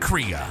Dominic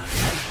Crea,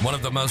 one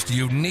of the most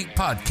unique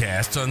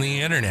podcasts on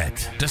the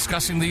internet,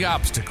 discussing the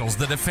obstacles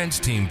the defense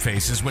team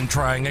faces when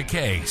trying a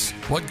case,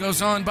 what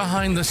goes on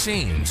behind the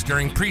scenes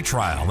during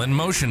pretrial and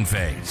motion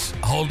phase,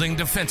 holding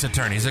defense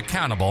attorneys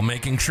accountable,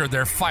 making sure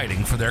they're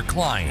fighting for their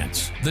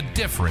clients, the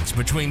difference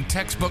between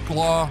textbook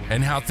law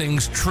and how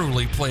things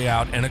truly play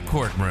out in a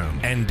courtroom,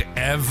 and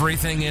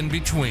everything in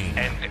between.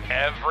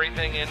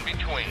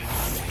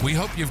 We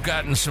hope you've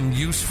gotten some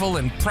useful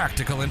and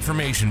practical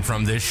information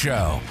from this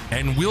show,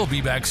 and we'll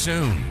be back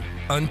soon.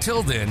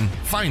 Until then,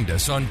 find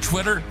us on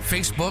Twitter,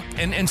 Facebook,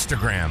 and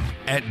Instagram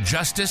at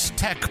Justice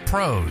Tech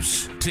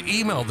Pros. To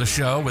email the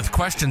show with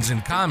questions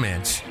and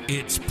comments,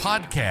 it's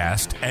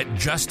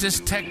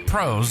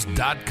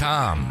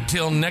podcast@justicetechpros.com.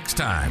 Till next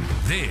time,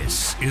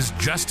 this is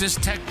Justice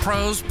Tech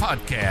Pros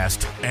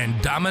Podcast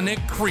and Dominic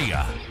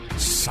Crea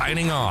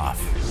signing off.